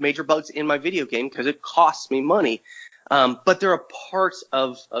want major bugs in my video game because it costs me money. But they're a part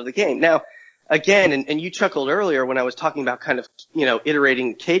of the game. Now, again, and you chuckled earlier when I was talking about kind of,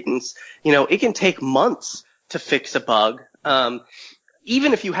 iterating cadence, it can take months to fix a bug.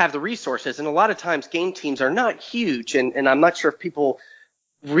 Even if you have the resources, and a lot of times game teams are not huge, and I'm not sure if people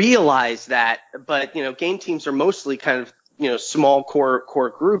realize that, but, game teams are mostly kind of, small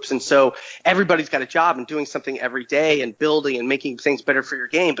core groups, and so everybody's got a job and doing something every day and building and making things better for your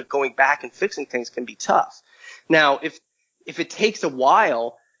game, but going back and fixing things can be tough. Now, if it takes a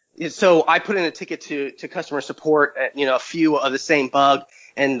while, So I put in a ticket to customer support, a few of the same bug,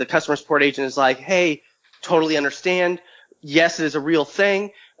 and the customer support agent is like, hey, totally understand. Yes, it is a real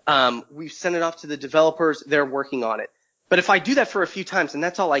thing. We've sent it off to the developers. They're working on it. But if I do that for a few times and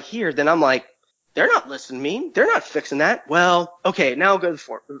that's all I hear, then I'm like, they're not listening to me. They're not fixing that. Well, okay, now I'll go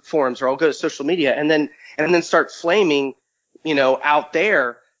to forums or I'll go to social media and then start flaming, out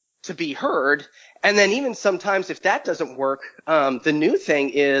there to be heard. And then even sometimes if that doesn't work, the new thing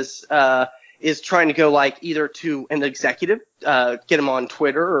is trying to go like either to an executive, get them on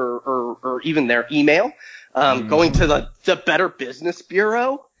Twitter or even their email, going to the Better Business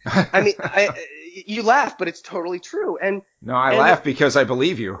Bureau. I mean, you laugh, but it's totally true. No, I laugh because I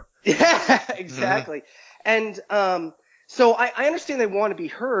believe you. Yeah, exactly. And so I understand they want to be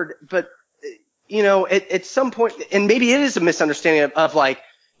heard, but at some point, and maybe it is a misunderstanding of like,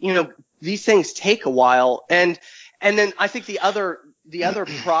 these things take a while. And then I think the other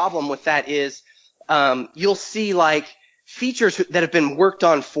problem with that is you'll see like features that have been worked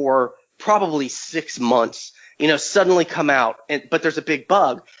on for probably 6 months, suddenly come out, but there's a big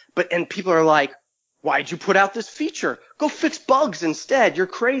bug. And people are like, why'd you put out this feature? Go fix bugs instead. You're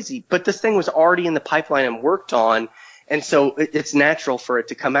crazy. But this thing was already in the pipeline and worked on, and so it's natural for it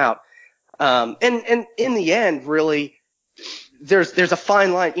to come out. And in the end, really, there's a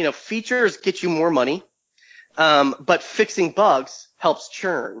fine line. Features get you more money, but fixing bugs helps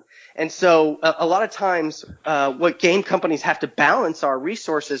churn. And so a lot of times, what game companies have to balance our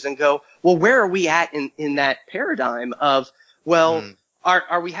resources and go, well, where are we at in that paradigm of, well,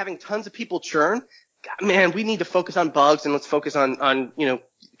 are we having tons of people churn? God, man, we need to focus on bugs and let's focus on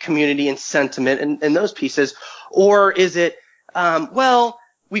community and sentiment and those pieces. Or is it, well,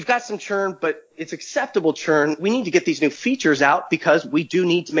 we've got some churn, but it's acceptable churn. We need to get these new features out because we do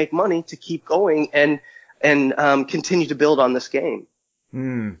need to make money to keep going and continue to build on this game.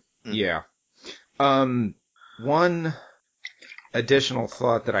 Yeah. One additional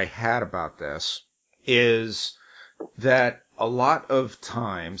thought that I had about this is that a lot of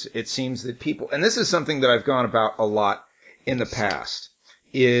times it seems that people, and this is something that I've gone about a lot in the past,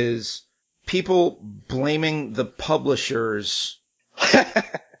 is people blaming the publishers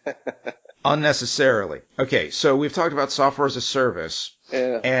unnecessarily. Okay, so we've talked about software as a service,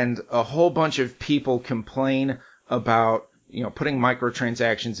 and a whole bunch of people complain about putting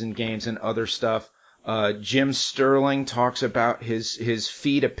microtransactions in games and other stuff. Jim Sterling talks about his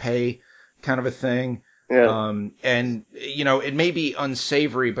fee to pay kind of a thing. Yeah. And it may be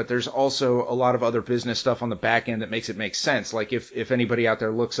unsavory, but there's also a lot of other business stuff on the back end that makes it make sense. Like if anybody out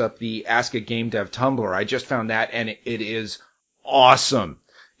there looks up the Ask a Game Dev Tumblr, I just found that, and it is awesome,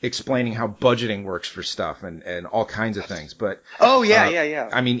 explaining how budgeting works for stuff and all kinds of things. But yeah.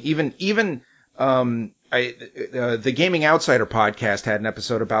 I mean, even the Gaming Outsider podcast had an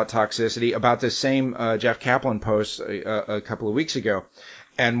episode about toxicity, about this same Jeff Kaplan post a couple of weeks ago.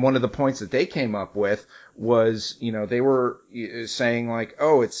 And one of the points that they came up with was, they were saying like,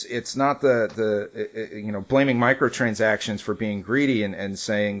 oh, it's not the blaming microtransactions for being greedy and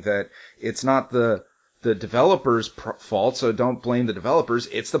saying that it's not the developers' fault, so don't blame the developers,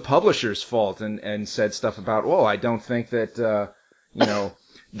 it's the publishers' fault, and said stuff about, well, I don't think that,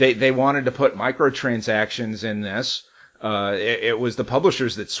 they wanted to put microtransactions in this. It was the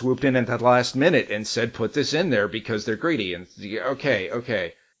publishers that swooped in at the last minute and said, put this in there because they're greedy. And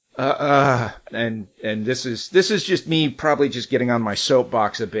okay. And this is just me probably just getting on my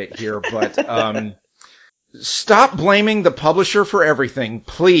soapbox a bit here, but, stop blaming the publisher for everything,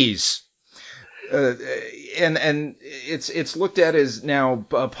 please. And it's looked at as now,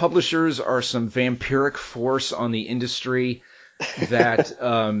 publishers are some vampiric force on the industry that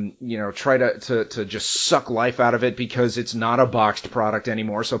try to just suck life out of it because it's not a boxed product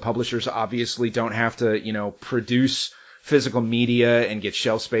anymore. So publishers obviously don't have to produce physical media and get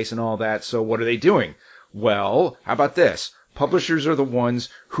shelf space and all that. So what are they doing? Well, how about this? Publishers are the ones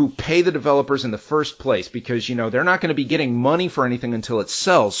who pay the developers in the first place because they're not going to be getting money for anything until it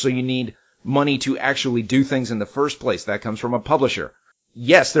sells. So you need money to actually do things in the first place. That comes from a publisher.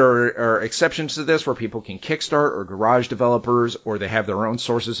 Yes, there are exceptions to this where people can kickstart or garage developers or they have their own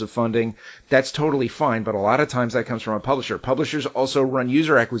sources of funding. That's totally fine, but a lot of times that comes from a publisher. Publishers also run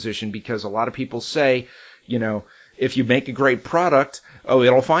user acquisition because a lot of people say, if you make a great product,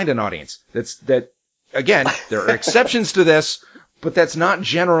 it'll find an audience. Again, there are exceptions to this, but that's not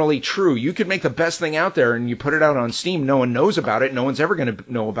generally true. You could make the best thing out there and you put it out on Steam, no one knows about it, no one's ever going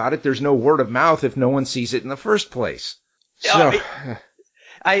to know about it. There's no word of mouth if no one sees it in the first place. So...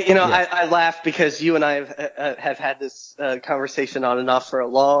 I laugh because you and I have had this conversation on and off for a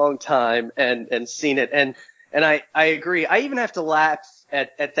long time and seen it. And And I agree. I even have to laugh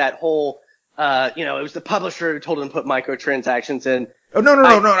at that whole, it was the publisher who told him to put microtransactions in. Oh, no.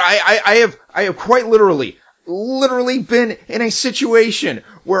 I have quite literally been in a situation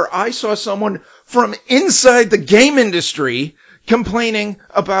where I saw someone from inside the game industry complaining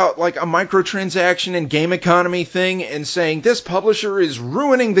about like a microtransaction and game economy thing and saying this publisher is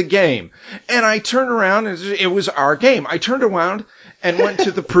ruining the game. And I turned around and it was our game. I turned around and went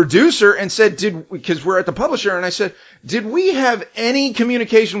to the producer and said, because we're at the publisher, and I said, did we have any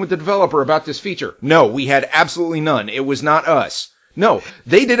communication with the developer about this feature? No, we had absolutely none. It was not us. No,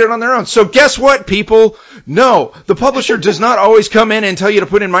 they did it on their own. So guess what, people? No, the publisher does not always come in and tell you to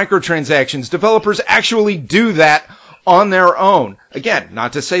put in microtransactions. Developers actually do that on their own. Again,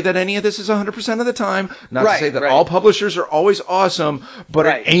 not to say that any of this is 100% of the time, not to say that all publishers are always awesome, but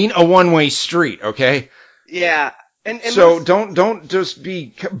it ain't a one-way street, okay? Yeah. And so don't just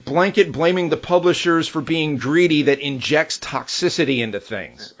be blanket blaming the publishers for being greedy that injects toxicity into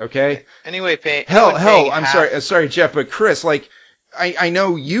things, okay? Anyway, I'm sorry, Jeff, but Chris, like, I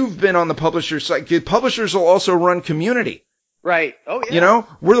know you've been on the publisher side. Publishers will also run community. Right. Oh, yeah. You know,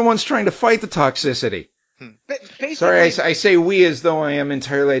 we're the ones trying to fight the toxicity. Sorry, I say we as though I am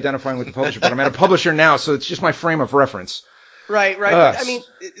entirely identifying with the publisher, but I'm at a publisher now, so it's just my frame of reference. Right. I mean,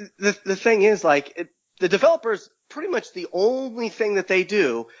 the thing is, like, the developers, pretty much the only thing that they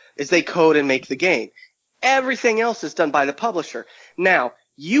do is they code and make the game. Everything else is done by the publisher. Now,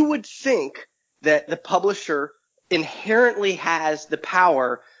 you would think that the publisher inherently has the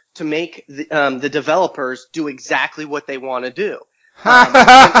power to make the developers do exactly what they want to do. Right.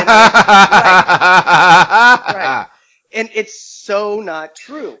 And it's so not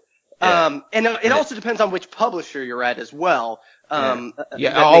true. Yeah. And it also depends on which publisher you're at as well.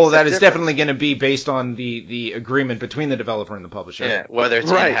 All of that is definitely going to be based on the agreement between the developer and the publisher. Yeah, whether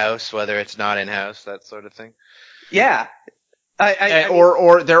it's in-house, whether it's not in-house, that sort of thing. Yeah.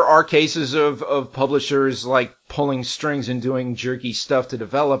 Or there are cases of publishers like pulling strings and doing jerky stuff to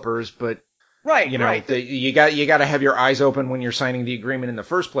developers, but you got to have your eyes open when you're signing the agreement in the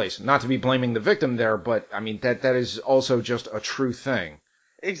first place. Not to be blaming the victim there, but I mean that is also just a true thing.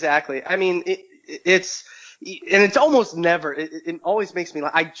 Exactly. I mean it's almost never. It always makes me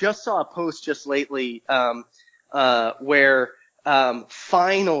laugh. I just saw a post just lately where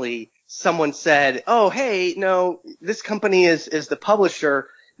finally someone said, "Oh, hey, no, this company is the publisher.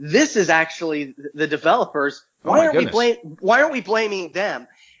 This is actually the developers. Why aren't we blaming them?"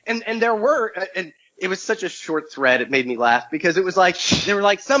 And there were, and it was such a short thread. It made me laugh because it was like there were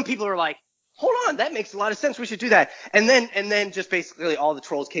like some people were like, "Hold on, that makes a lot of sense. We should do that." And then just basically all the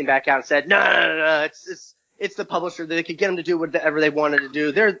trolls came back out and said, "No, it's the publisher. They could get them to do whatever they wanted to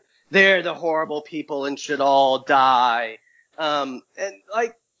do. They're the horrible people and should all die." And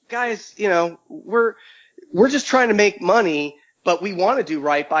like, guys, you know, we're just trying to make money, but we want to do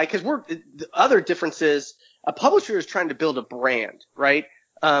right by, because the other difference is a publisher is trying to build a brand, right?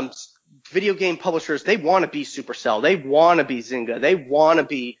 Video game publishers, they want to be Supercell, they want to be Zynga, they want to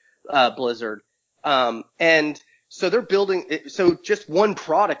be Blizzard, and so they're building. So just one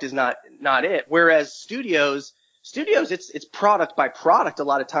product is not it. Whereas studios, it's product by product a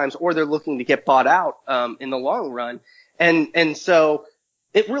lot of times, or they're looking to get bought out in the long run, and so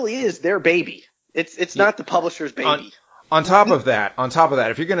it really is their baby. It's not the publisher's baby. On top of that,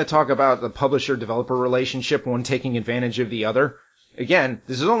 if you're going to talk about the publisher-developer relationship, one taking advantage of the other, again,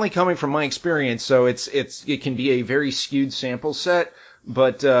 this is only coming from my experience, so it can be a very skewed sample set.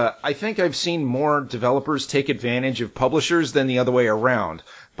 But I think I've seen more developers take advantage of publishers than the other way around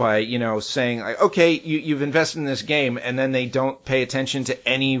by, you know, saying, like, okay, you've invested in this game, and then they don't pay attention to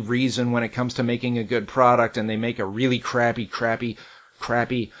any reason when it comes to making a good product, and they make a really crappy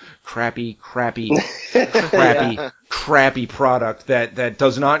product that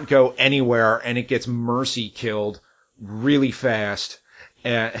does not go anywhere, and it gets mercy killed really fast.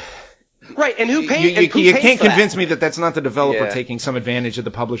 Right, and who pays? You can't convince me that that's not the developer taking some advantage of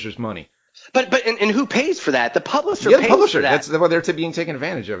the publisher's money. But who pays for that? The publisher pays for that. That's what they're being taken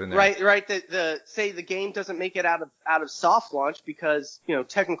advantage of in there. Right. Say the game doesn't make it out of soft launch because, you know,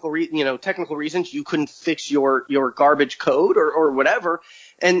 technical reasons you couldn't fix your garbage code or whatever,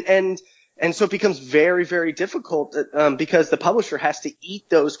 and so it becomes very, very difficult because the publisher has to eat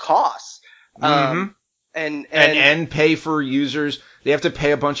those costs. And pay for users. They have to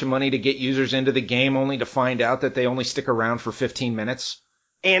pay a bunch of money to get users into the game, only to find out that they only stick around for 15 minutes.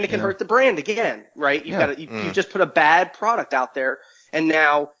 And it can hurt the brand again, right? You just put a bad product out there, and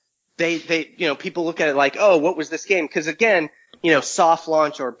now they people look at it like, oh, what was this game? Because again, you know, soft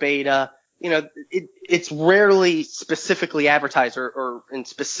launch or beta, it's rarely specifically advertised or in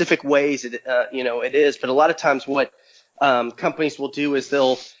specific ways it is, but a lot of times what companies will do is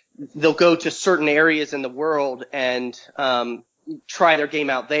they'll go to certain areas in the world and try their game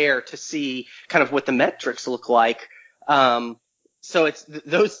out there to see kind of what the metrics look like. So it's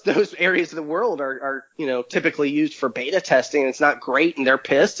those areas of the world are typically used for beta testing, and it's not great, and they're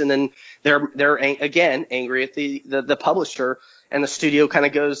pissed, and then they're again angry at the publisher, and the studio kind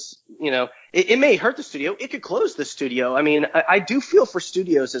of goes, it may hurt the studio, it could close the studio. I mean, I do feel for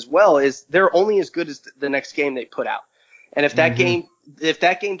studios as well, is they're only as good as the next game they put out, and if that game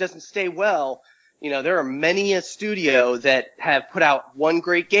doesn't stay well, there are many a studio that have put out one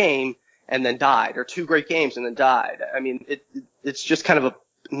great game and then died, or two great games and then died. I mean, it's just kind of a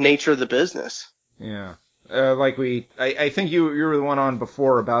nature of the business. Yeah. I think you were the one on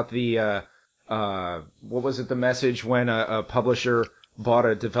before about the, what was it, the message when a publisher bought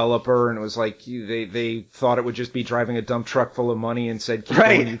a developer and it was like they thought it would just be driving a dump truck full of money and said, keep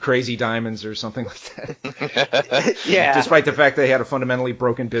going, you crazy diamonds, or something like that. Yeah. Despite the fact they had a fundamentally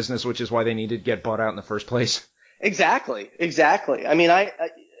broken business, which is why they needed to get bought out in the first place. Exactly. I mean,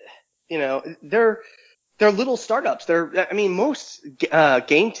 they're little startups. Most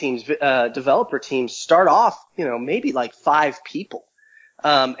game teams, developer teams start off, maybe like 5 people.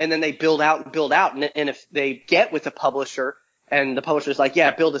 And then they build out. And if they get with a publisher and the publisher's like,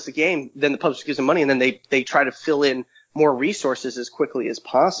 yeah, build us a game, then the publisher gives them money, and then they try to fill in more resources as quickly as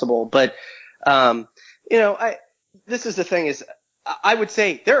possible. But, this is the thing is, I would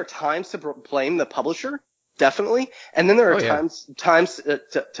say there are times to blame the publisher. Definitely. And then there are times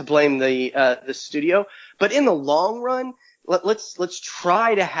to blame the studio. But in the long run, let's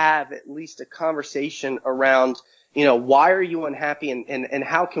try to have at least a conversation around, why are you unhappy and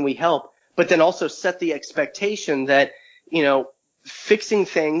how can we help? But then also set the expectation that, fixing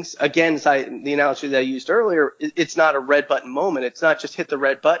things, again, the analogy that I used earlier, it's not a red button moment. It's not just hit the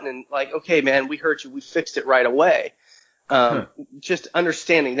red button and like, okay, man, we heard you. We fixed it right away. Just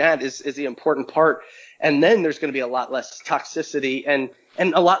understanding that is the important part. And then there's going to be a lot less toxicity and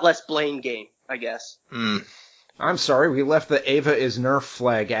a lot less blame game, I guess. I'm sorry, we left the Ava is Nerf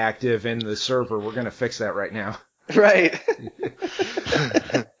flag active in the server. We're going to fix that right now. Right.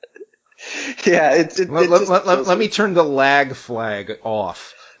 Yeah. Let me turn the lag flag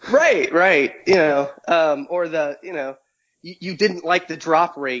off. Right. Or the, you didn't like the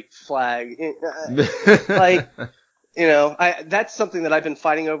drop rate flag. That's something that I've been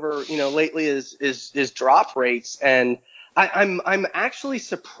fighting over, lately is drop rates. And I'm actually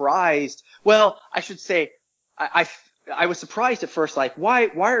surprised. Well, I should say I was surprised at first, like, why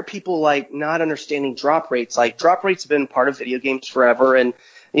are people like not understanding drop rates? Like, drop rates have been part of video games forever. And,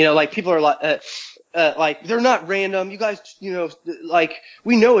 people are like, they're not random. You guys,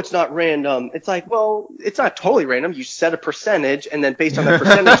 we know it's not random. It's like, well, it's not totally random. You set a percentage, and then based on that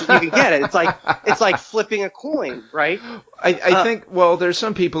percentage, you can get it. It's like flipping a coin, right? I think, well, there's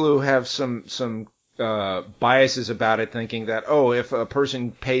some people who have some biases about it, thinking that, if a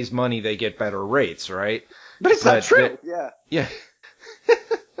person pays money, they get better rates, right? But it's not true. Yeah.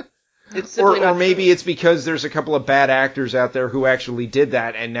 It's or maybe it's because there's a couple of bad actors out there who actually did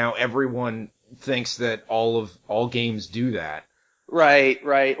that, and now everyone thinks that all games do that. Right.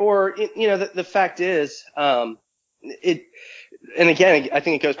 Or, the fact is, and again, I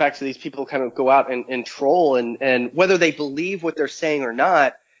think it goes back to these people kind of go out and troll, and whether they believe what they're saying or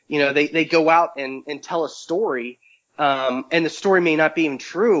not, they go out and tell a story, and the story may not be even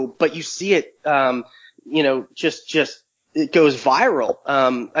true, but you see it, just it goes viral.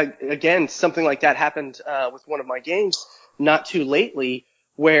 Again, something like that happened with one of my games not too lately,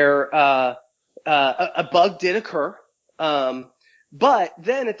 where a bug did occur, but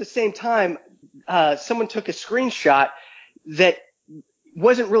then at the same time, someone took a screenshot that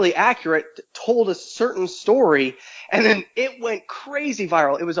wasn't really accurate, told a certain story, and then it went crazy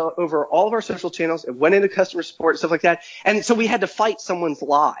viral. It was over all of our social channels. It went into customer support, stuff like that. And so we had to fight someone's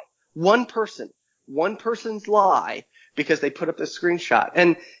lie. One person's lie, because they put up this screenshot.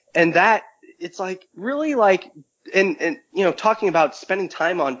 And that, it's like, really like, and talking about spending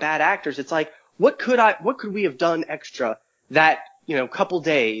time on bad actors, it's like, what could we have done extra that, couple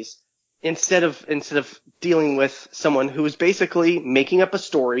days instead of dealing with someone who was basically making up a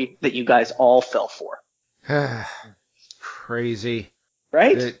story that you guys all fell for? Crazy.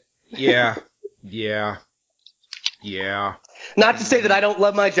 Right? Yeah. Not to say that I don't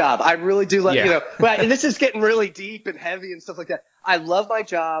love my job. I really do love, but this is getting really deep and heavy and stuff like that. I love my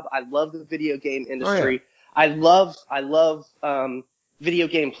job. I love the video game industry. I love video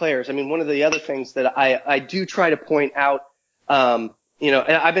game players. I mean, one of the other things that I do try to point out, and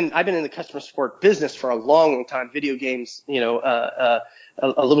I've been in the customer support business for a long, long time. Video games, a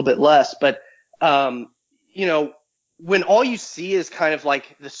little bit less, but when all you see is kind of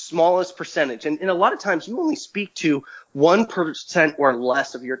like the smallest percentage, and a lot of times you only speak to 1% or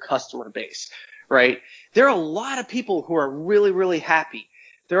less of your customer base, right? There are a lot of people who are really, really happy.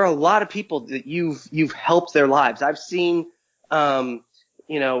 There are a lot of people that you've helped their lives. I've seen, and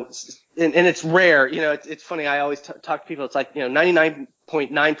it's rare. It's funny. I always talk to people. It's like,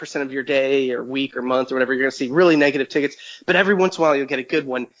 99.9% of your day or week or month or whatever, you're going to see really negative tickets, but every once in a while you'll get a good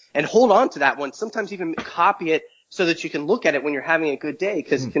one, and hold on to that one. Sometimes even copy it so that you can look at it when you're having a good day,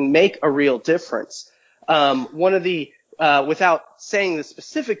 because it can make a real difference. One of the, without saying the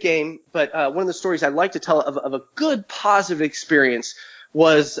specific game, but one of the stories I'd like to tell of a good positive experience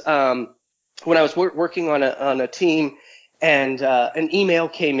was when I was working on a team, and an email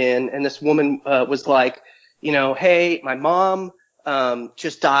came in, and this woman was like, hey, my mom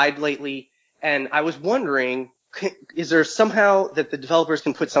just died lately, and I was wondering, is there somehow that the developers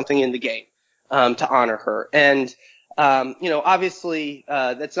can put something in the game to honor her? And obviously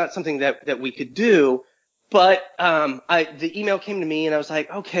that's not something that we could do, but the email came to me, and I was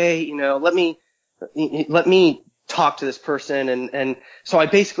like, okay, let me talk to this person, and so I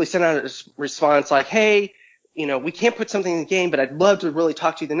basically sent out a response like, hey, we can't put something in the game, but I'd love to really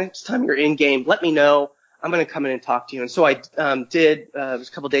talk to you the next time you're in game. Let me know. I'm going to come in and talk to you. And so I did. It was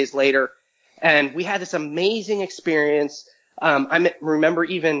a couple of days later, and we had this amazing experience. I remember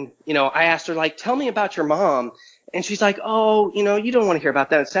even, I asked her, like, tell me about your mom. And she's like, oh, you don't want to hear about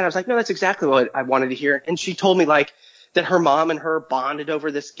that. Instead, I was like, no, that's exactly what I wanted to hear. And she told me, like, that her mom and her bonded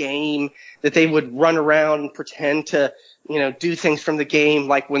over this game, that they would run around and pretend to, do things from the game,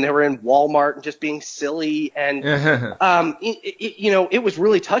 like when they were in Walmart and just being silly. And, it was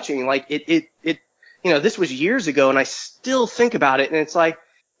really touching. Like this was years ago, and I still think about it, and it's like,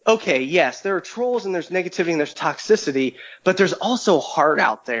 okay, yes, there are trolls and there's negativity and there's toxicity, but there's also heart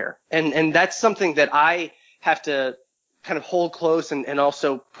out there. And that's something that I have to kind of hold close and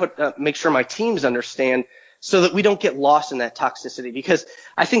also make sure my teams understand, so that we don't get lost in that toxicity, because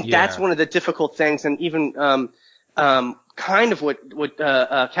I think that's one of the difficult things. And even, kind of what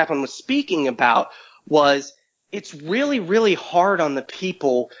Kaplan was speaking about was, it's really, really hard on the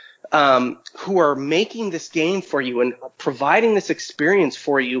people, who are making this game for you and providing this experience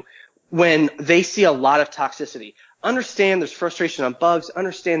for you, when they see a lot of toxicity. Understand there's frustration on bugs,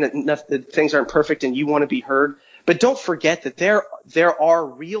 understand that things aren't perfect and you want to be heard, but don't forget that there are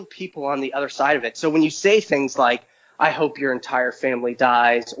real people on the other side of it. So when you say things like, I hope your entire family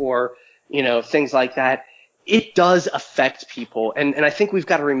dies, or, things like that, it does affect people. And I think we've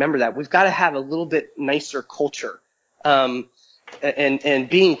got to remember that. We've got to have a little bit nicer culture. And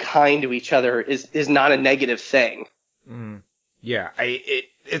being kind to each other is not a negative thing. Yeah.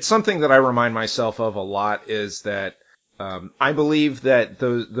 It's something that I remind myself of a lot, is that, I believe that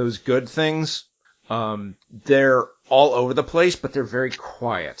those good things, they're all over the place, but they're very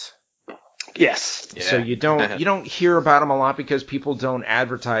quiet. Yes. Yeah. So you don't hear about them a lot because people don't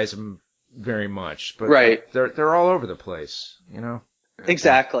advertise them very much, but right. They're all over the place,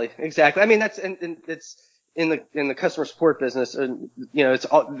 Exactly. I mean, that's, and it's in the customer support business, and,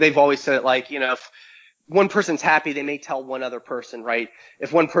 they've always said it like, if one person's happy, they may tell one other person, right?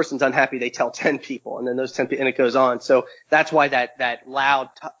 If one person's unhappy, they tell 10 people, and then those 10 people, and it goes on. So that's why that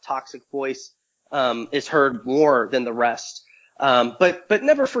loud, toxic voice, is heard more than the rest. But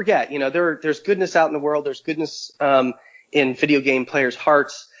never forget, there's goodness out in the world. There's goodness, in video game players'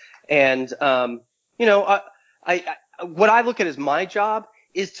 hearts. And, what I look at as my job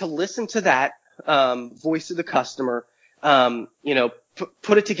is to listen to that, voice of the customer,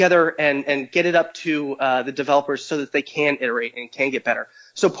 put it together and get it up to, the developers so that they can iterate and can get better.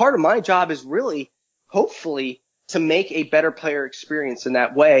 So part of my job is really, hopefully, to make a better player experience in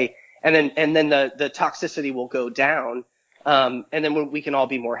that way. And then the toxicity will go down. And then we can all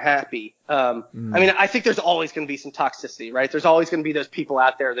be more happy. I mean, I think there's always going to be some toxicity, right? There's always going to be those people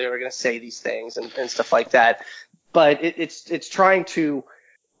out there that are going to say these things and stuff like that. But it's trying to,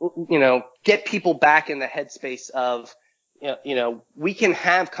 get people back in the headspace of, we can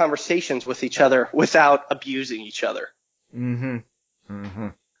have conversations with each other without abusing each other.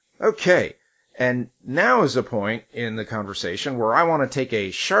 Okay. And now is a point in the conversation where I want to take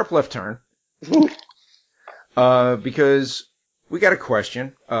a sharp left turn. Because we got a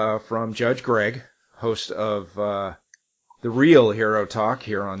question from Judge Greg, host of the Real Hero Talk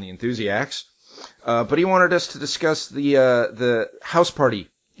here on the Enthusiasts. But he wanted us to discuss the House Party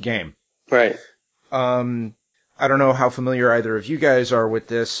game. Right. I I don't know how familiar either of you guys are with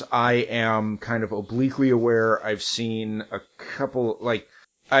this. I am kind of obliquely aware. I've seen a couple, like,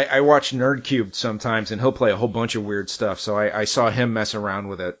 I watch NerdCubed sometimes, and he'll play a whole bunch of weird stuff, so I saw him mess around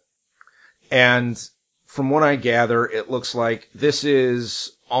with it. And from what I gather, it looks like this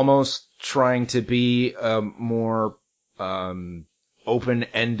is almost trying to be a more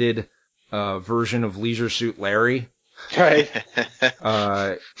open-ended version of Leisure Suit Larry. Right.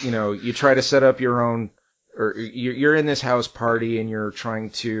 You try to set up your own, or you're in this house party and you're trying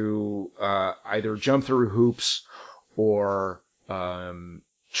to either jump through hoops or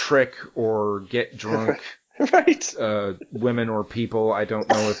trick or get drunk Right. women or people. I don't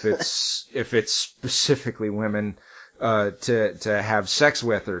know if it's specifically women to have sex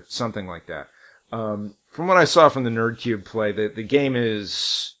with or something like that. From what I saw from the NerdCube play, the game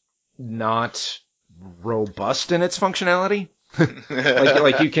is not robust in its functionality.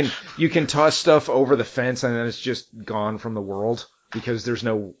 like you can toss stuff over the fence and then it's just gone from the world because there's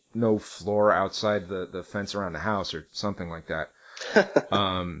no floor outside the fence around the house or something like that.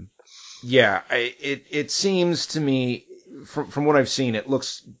 It seems to me from what I've seen, it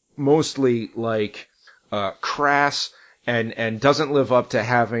looks mostly like crass and doesn't live up to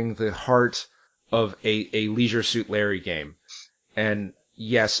having the heart of a Leisure Suit Larry game. And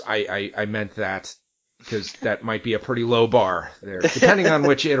yes, I meant that because that might be a pretty low bar there, depending on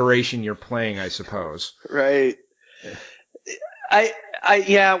which iteration you're playing, I suppose. Right.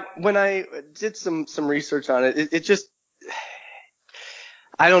 When I did some research on it, it just,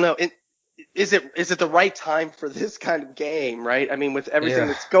 I don't know. Is it the right time for this kind of game, right? I mean, with everything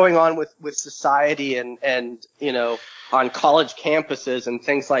that's going on with society and on college campuses and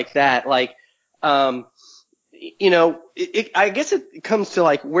things like that, like, I guess it comes to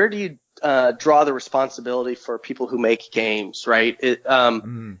like, where do you draw the responsibility for people who make games, right?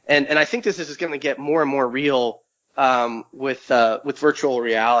 And I think this is going to get more and more real with virtual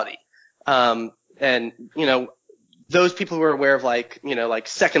reality. Those people who are aware of like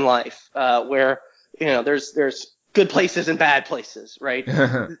Second Life, where there's good places and bad places, right?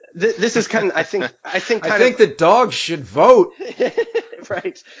 This is kind of I think the dogs should vote.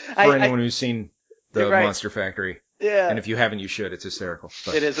 Right. For anyone who's seen the right. Monster Factory. Yeah. And if you haven't, you should. It's hysterical.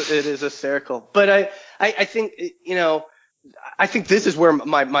 But. It is hysterical. But I think, I think this is where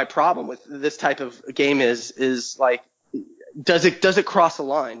my problem with this type of game is like, does it cross a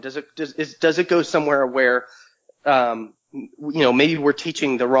line? Does it go somewhere where, maybe we're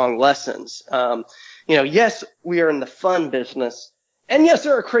teaching the wrong lessons? Yes, we are in the fun business. And yes,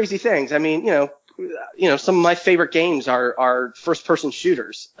 there are crazy things. I mean, some of my favorite games are first person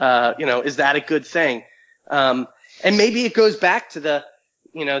shooters. Is that a good thing? And maybe it goes back to the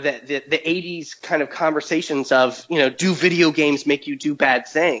 80s kind of conversations of, do video games make you do bad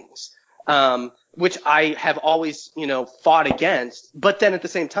things? Which I have always, fought against. But then at the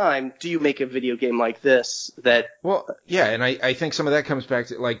same time, do you make a video game like this that... Well, yeah, and I think some of that comes back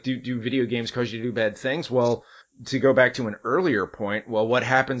to, like, do video games cause you to do bad things? Well, to go back to an earlier point, well, what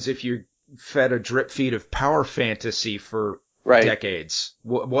happens if you're fed a drip feed of power fantasy for decades?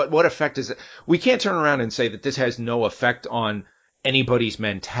 What effect is it? We can't turn around and say that this has no effect on anybody's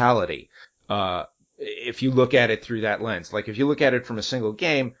mentality. If you look at it through that lens, like if you look at it from a single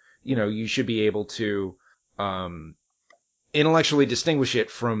game, you should be able to intellectually distinguish it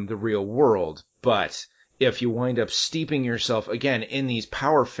from the real world. But if you wind up steeping yourself again in these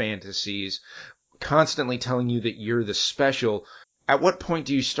power fantasies, constantly telling you that you're the special, at what point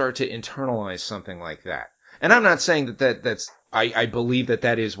do you start to internalize something like that? And I'm not saying that's I believe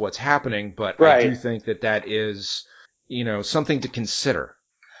that is what's happening, but right. I do think that is, something to consider.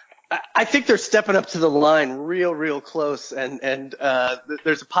 I think they're stepping up to the line real close, and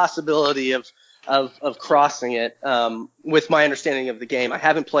there's a possibility of crossing it. With my understanding of the game, I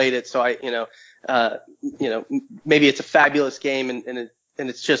haven't played it, so maybe it's a fabulous game and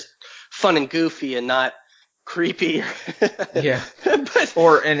it's just fun and goofy and not creepy. Yeah.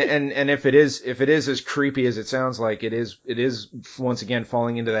 But, and if it is as creepy as it sounds like, it is once again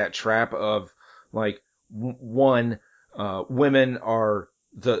falling into that trap of like women are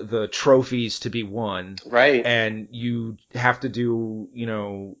the trophies to be won. Right. And you have to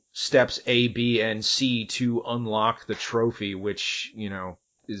do, steps A, B, and C to unlock the trophy, which,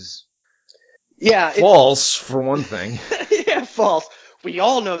 is false for one thing. Yeah, false. We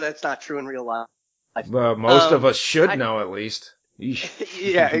all know that's not true in real life. Most of us should know at least.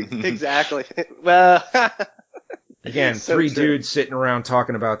 Yeah, exactly. Well, Again, So three true. dudes sitting around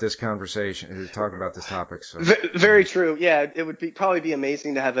talking about this conversation, talking about this topic. So Very true. Yeah, it would probably be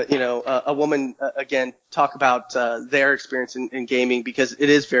amazing to have a woman again talk about their experience in gaming, because it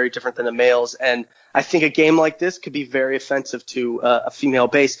is very different than the males, and I think a game like this could be very offensive to a female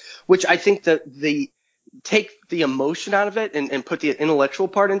base, which I think that the take the emotion out of it and put the intellectual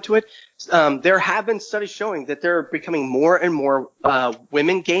part into it. There have been studies showing that there are becoming more and more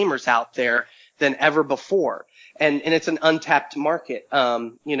women gamers out there than ever before. And it's an untapped market.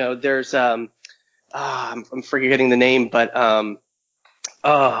 There's I'm forgetting the name, but I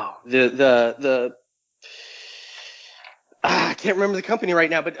can't remember the company right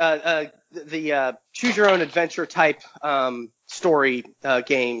now, but the choose your own adventure type story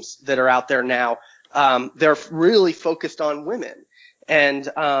games that are out there now, they're really focused on women, and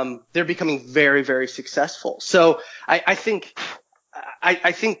they're becoming very, very successful. So I think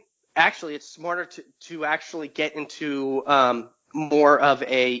actually it's smarter to actually get into more of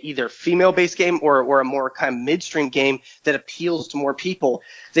a either female-based game or a more kind of midstream game that appeals to more people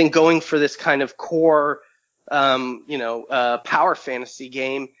than going for this kind of core, power fantasy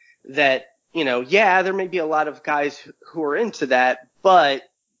game that, there may be a lot of guys who are into that, but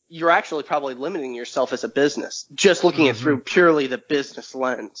you're actually probably limiting yourself as a business, just looking at through purely the business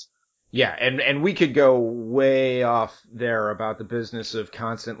lens. yeah, and we could go way off there about the business of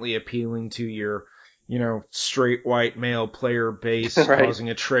constantly appealing to your, straight white male player base, Right. causing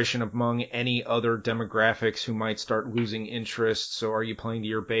attrition among any other demographics who might start losing interest. So are you playing to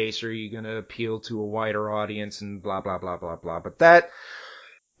your base, or are you going to appeal to a wider audience, and blah, blah, blah, blah, blah. But that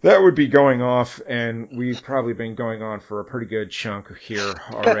would be going off, and we've probably been going on for a pretty good chunk here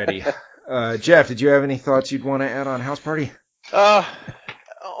already. Jeff, did you have any thoughts you'd want to add on House Party?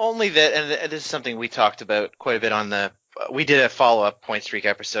 Only that, and this is something we talked about quite a bit on we did a follow-up Point Streak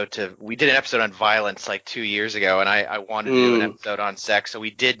episode we did an episode on violence like 2 years ago, and I wanted to do an episode on sex, so we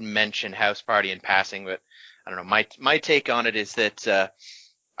did mention House Party in passing, but I don't know, my take on it is that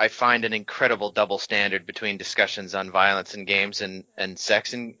I find an incredible double standard between discussions on violence in games and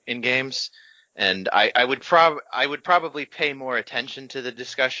sex in games, and I would probably pay more attention to the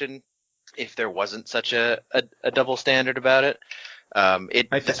discussion if there wasn't such a double standard about it.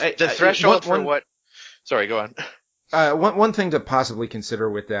 The threshold for what? Sorry, go on. One thing to possibly consider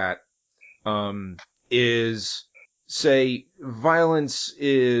with that is, say, violence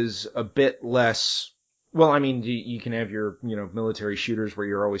is a bit less. Well, I mean, you can have your, military shooters where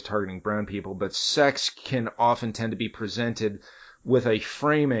you're always targeting brown people, but sex can often tend to be presented with a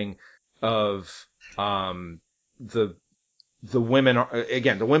framing of the women.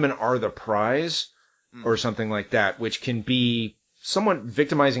 Again, the women are the prize, or something like that, which can be somewhat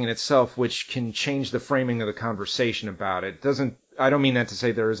victimizing in itself, which can change the framing of the conversation about it. I don't mean that to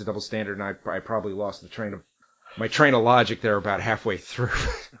say there is a double standard, and I probably lost my train of logic there about halfway through.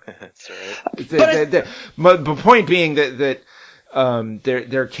 That's right. The point being that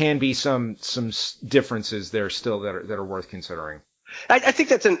there can be some differences there still that are worth considering. I think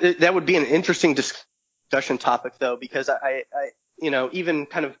that would be an interesting discussion topic, though, because I even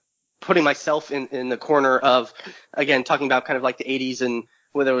kind of putting myself in the corner of, again, talking about kind of like the 80s and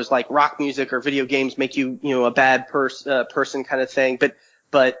whether it was like rock music or video games make you, a bad person kind of thing.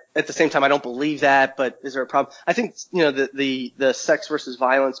 But at the same time, I don't believe that. But is there a problem? I think, the sex versus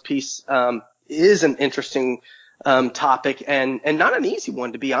violence piece is an interesting topic and not an easy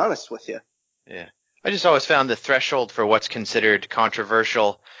one, to be honest with you. Yeah. I just always found the threshold for what's considered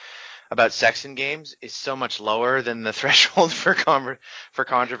controversial about sex in games is so much lower than the threshold for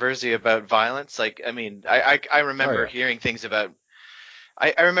controversy about violence. Like, I mean, I remember hearing things about.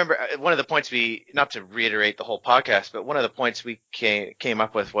 I remember one of the points not to reiterate the whole podcast, but one of the points we came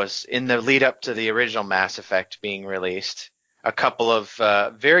up with was in the lead up to the original Mass Effect being released, a couple of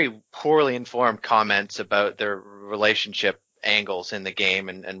very poorly informed comments about their relationship angles in the game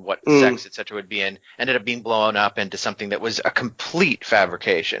and what sex, etc. would be in, ended up being blown up into something that was a complete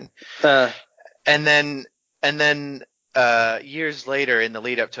fabrication. And then years later, in the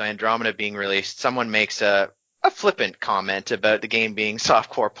lead up to Andromeda being released, someone makes a flippant comment about the game being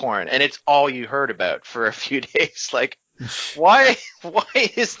softcore porn, and it's all you heard about for a few days. Like, why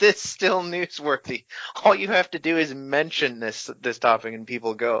is this still newsworthy? All you have to do is mention this topic and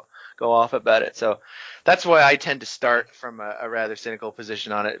people go off about it. So that's why I tend to start from a rather cynical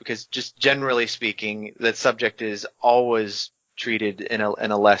position on it, because just generally speaking, that subject is always treated in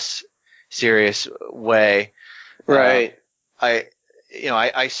a less serious way. Right.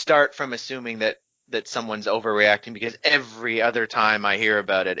 I start from assuming that that someone's overreacting, because every other time I hear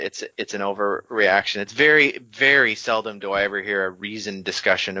about it, it's an overreaction. It's very, very seldom do I ever hear a reasoned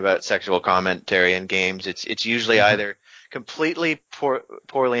discussion about sexual commentary in games. It's usually either completely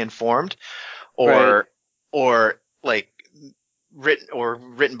poorly informed, or like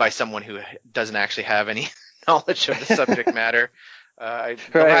written by someone who doesn't actually have any knowledge of the subject matter.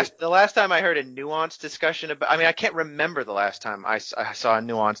 The last time I heard a nuanced discussion about, I can't remember the last time I saw a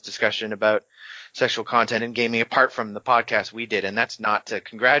nuanced discussion about sexual content in gaming, apart from the podcast we did, and that's not to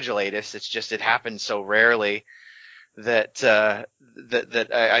congratulate us. It's just it happens so rarely that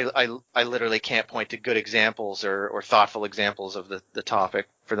I literally can't point to good examples or thoughtful examples of the topic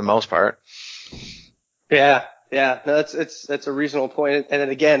for the most part. Yeah. No, that's a reasonable point. And then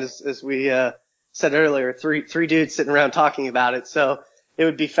again, as we said earlier, three dudes sitting around talking about it. So it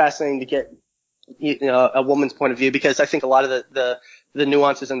would be fascinating to get, a woman's point of view, because I think a lot of the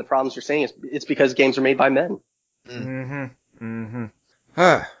nuances and the problems you're saying it's because games are made by men.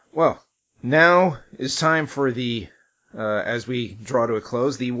 Well, now is time for the, as we draw to a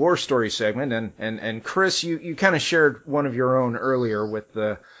close, the war story segment. And Chris, you kind of shared one of your own earlier with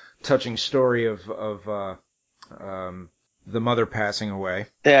the touching story of the mother passing away.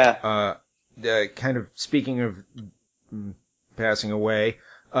 Yeah. Kind of speaking of passing away,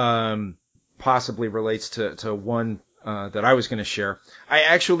 possibly relates to one that I was going to share. I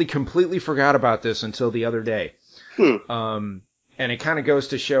actually completely forgot about this until the other day. And it kind of goes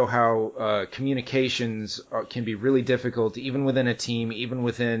to show how communications can be really difficult, even within a team, even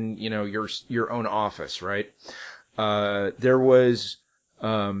within your own office, right? There was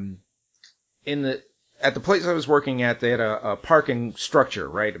at the place I was working at, they had a parking structure,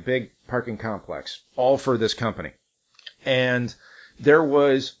 right? A big parking complex, all for this company. And there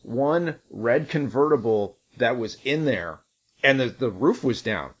was one red convertible that was in there, and the roof was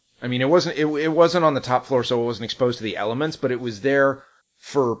down. I mean, it wasn't on the top floor, so it wasn't exposed to the elements, but it was there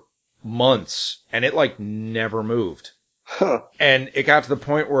for months, and it never moved. Huh. And it got to the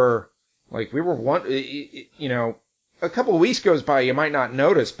point where we were a couple of weeks goes by, you might not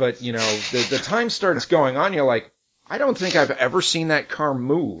notice, but the time starts going on. You're like, I don't think I've ever seen that car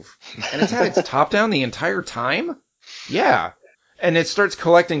move, and it's had its top down the entire time. Yeah, and it starts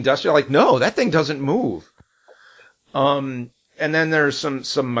collecting dust. You're like, no, that thing doesn't move. And then there's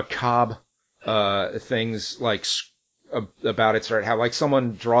some macabre things about it. Start how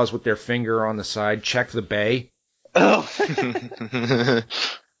someone draws with their finger on the side, check the bay. Oh,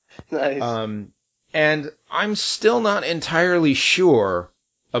 nice. And I'm still not entirely sure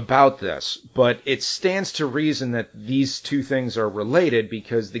about this, but it stands to reason that these two things are related,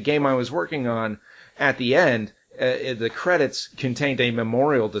 because the game I was working on, at the end, the credits contained a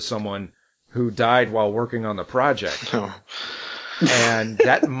memorial to someone who died while working on the project. Oh. And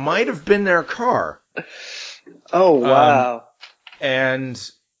that might have been their car. Oh, wow.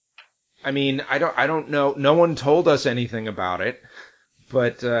 And I mean, I don't know. No one told us anything about it.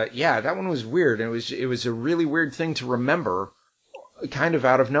 But yeah, that one was weird. It was a really weird thing to remember, kind of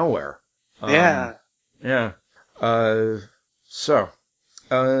out of nowhere. Yeah. Yeah. So,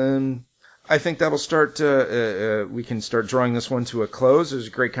 I think that'll start. We can start drawing this one to a close. It was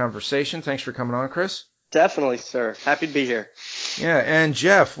a great conversation. Thanks for coming on, Chris. Definitely, sir. Happy to be here. Yeah, and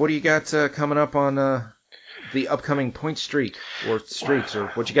Jeff, what do you got coming up on the upcoming point streak or streaks, or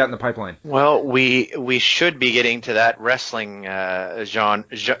what you got in the pipeline? Well, we should be getting to that wrestling genre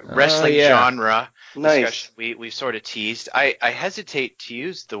Nice. discussion we sort of teased. I hesitate to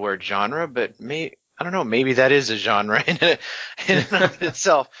use the word genre, but I don't know, maybe that is a genre in and of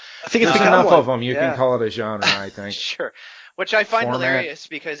itself. I think it's There's become enough one. of them. You can call it a genre, I think. Sure. Which I find Format. hilarious,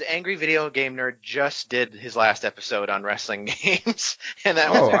 because Angry Video Game Nerd just did his last episode on wrestling games, and that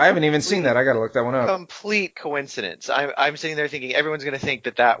was I haven't even seen that. I got to look that one up. complete coincidence. I'm sitting there thinking everyone's going to think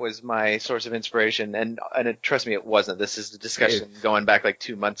that was my source of inspiration, and trust me, it wasn't. This is the discussion going back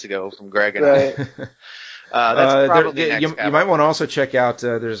 2 months ago from Greg and Right. I. That's probably next you might want to also check out.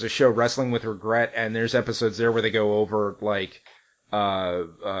 There's a show, Wrestling with Regret, and there's episodes there where they go over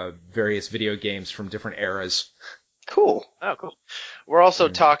various video games from different eras. Cool. Oh, cool. We're also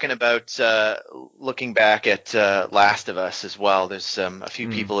talking about looking back at Last of Us as well. There's a few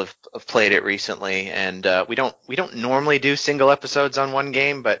people have played it recently, and we don't normally do single episodes on one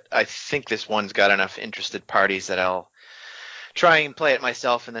game, but I think this one's got enough interested parties that I'll try and play it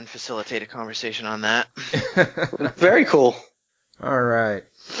myself and then facilitate a conversation on that. Very cool. All right.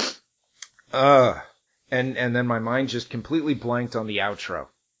 And then my mind just completely blanked on the outro.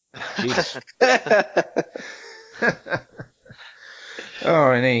 Jesus.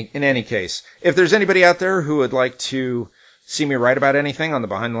 Oh, in any case, if there's anybody out there who would like to see me write about anything on the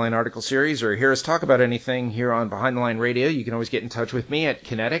Behind the Line article series or hear us talk about anything here on Behind the Line Radio, you can always get in touch with me at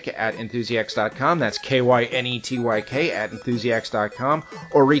kinetic@enthusiacs.com. That's KYNETYK @enthusiacs.com.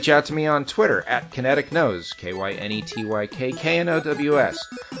 Or reach out to me on Twitter at KineticKnows, KYNETYK KNOWS.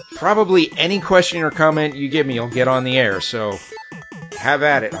 Probably any question or comment you give me, you'll get on the air, so have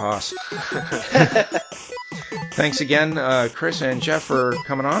at it, Hoss. Thanks again, Chris and Jeff, for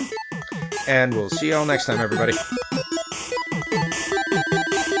coming on, and we'll see you all next time, everybody.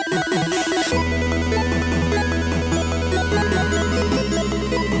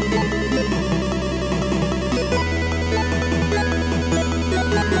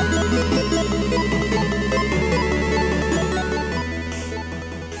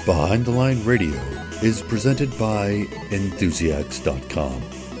 Behind the Line Radio is presented by Enthusiacs.com.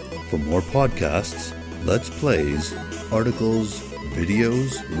 For more podcasts, Let's Plays, articles,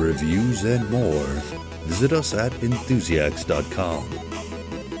 videos, reviews, and more, visit us at Enthusiacs.com.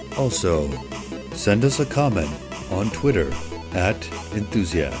 Also, send us a comment on Twitter at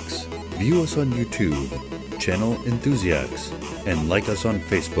Enthusiacs. View us on YouTube, channel Enthusiacs, and like us on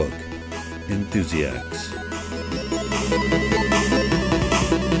Facebook, Enthusiacs.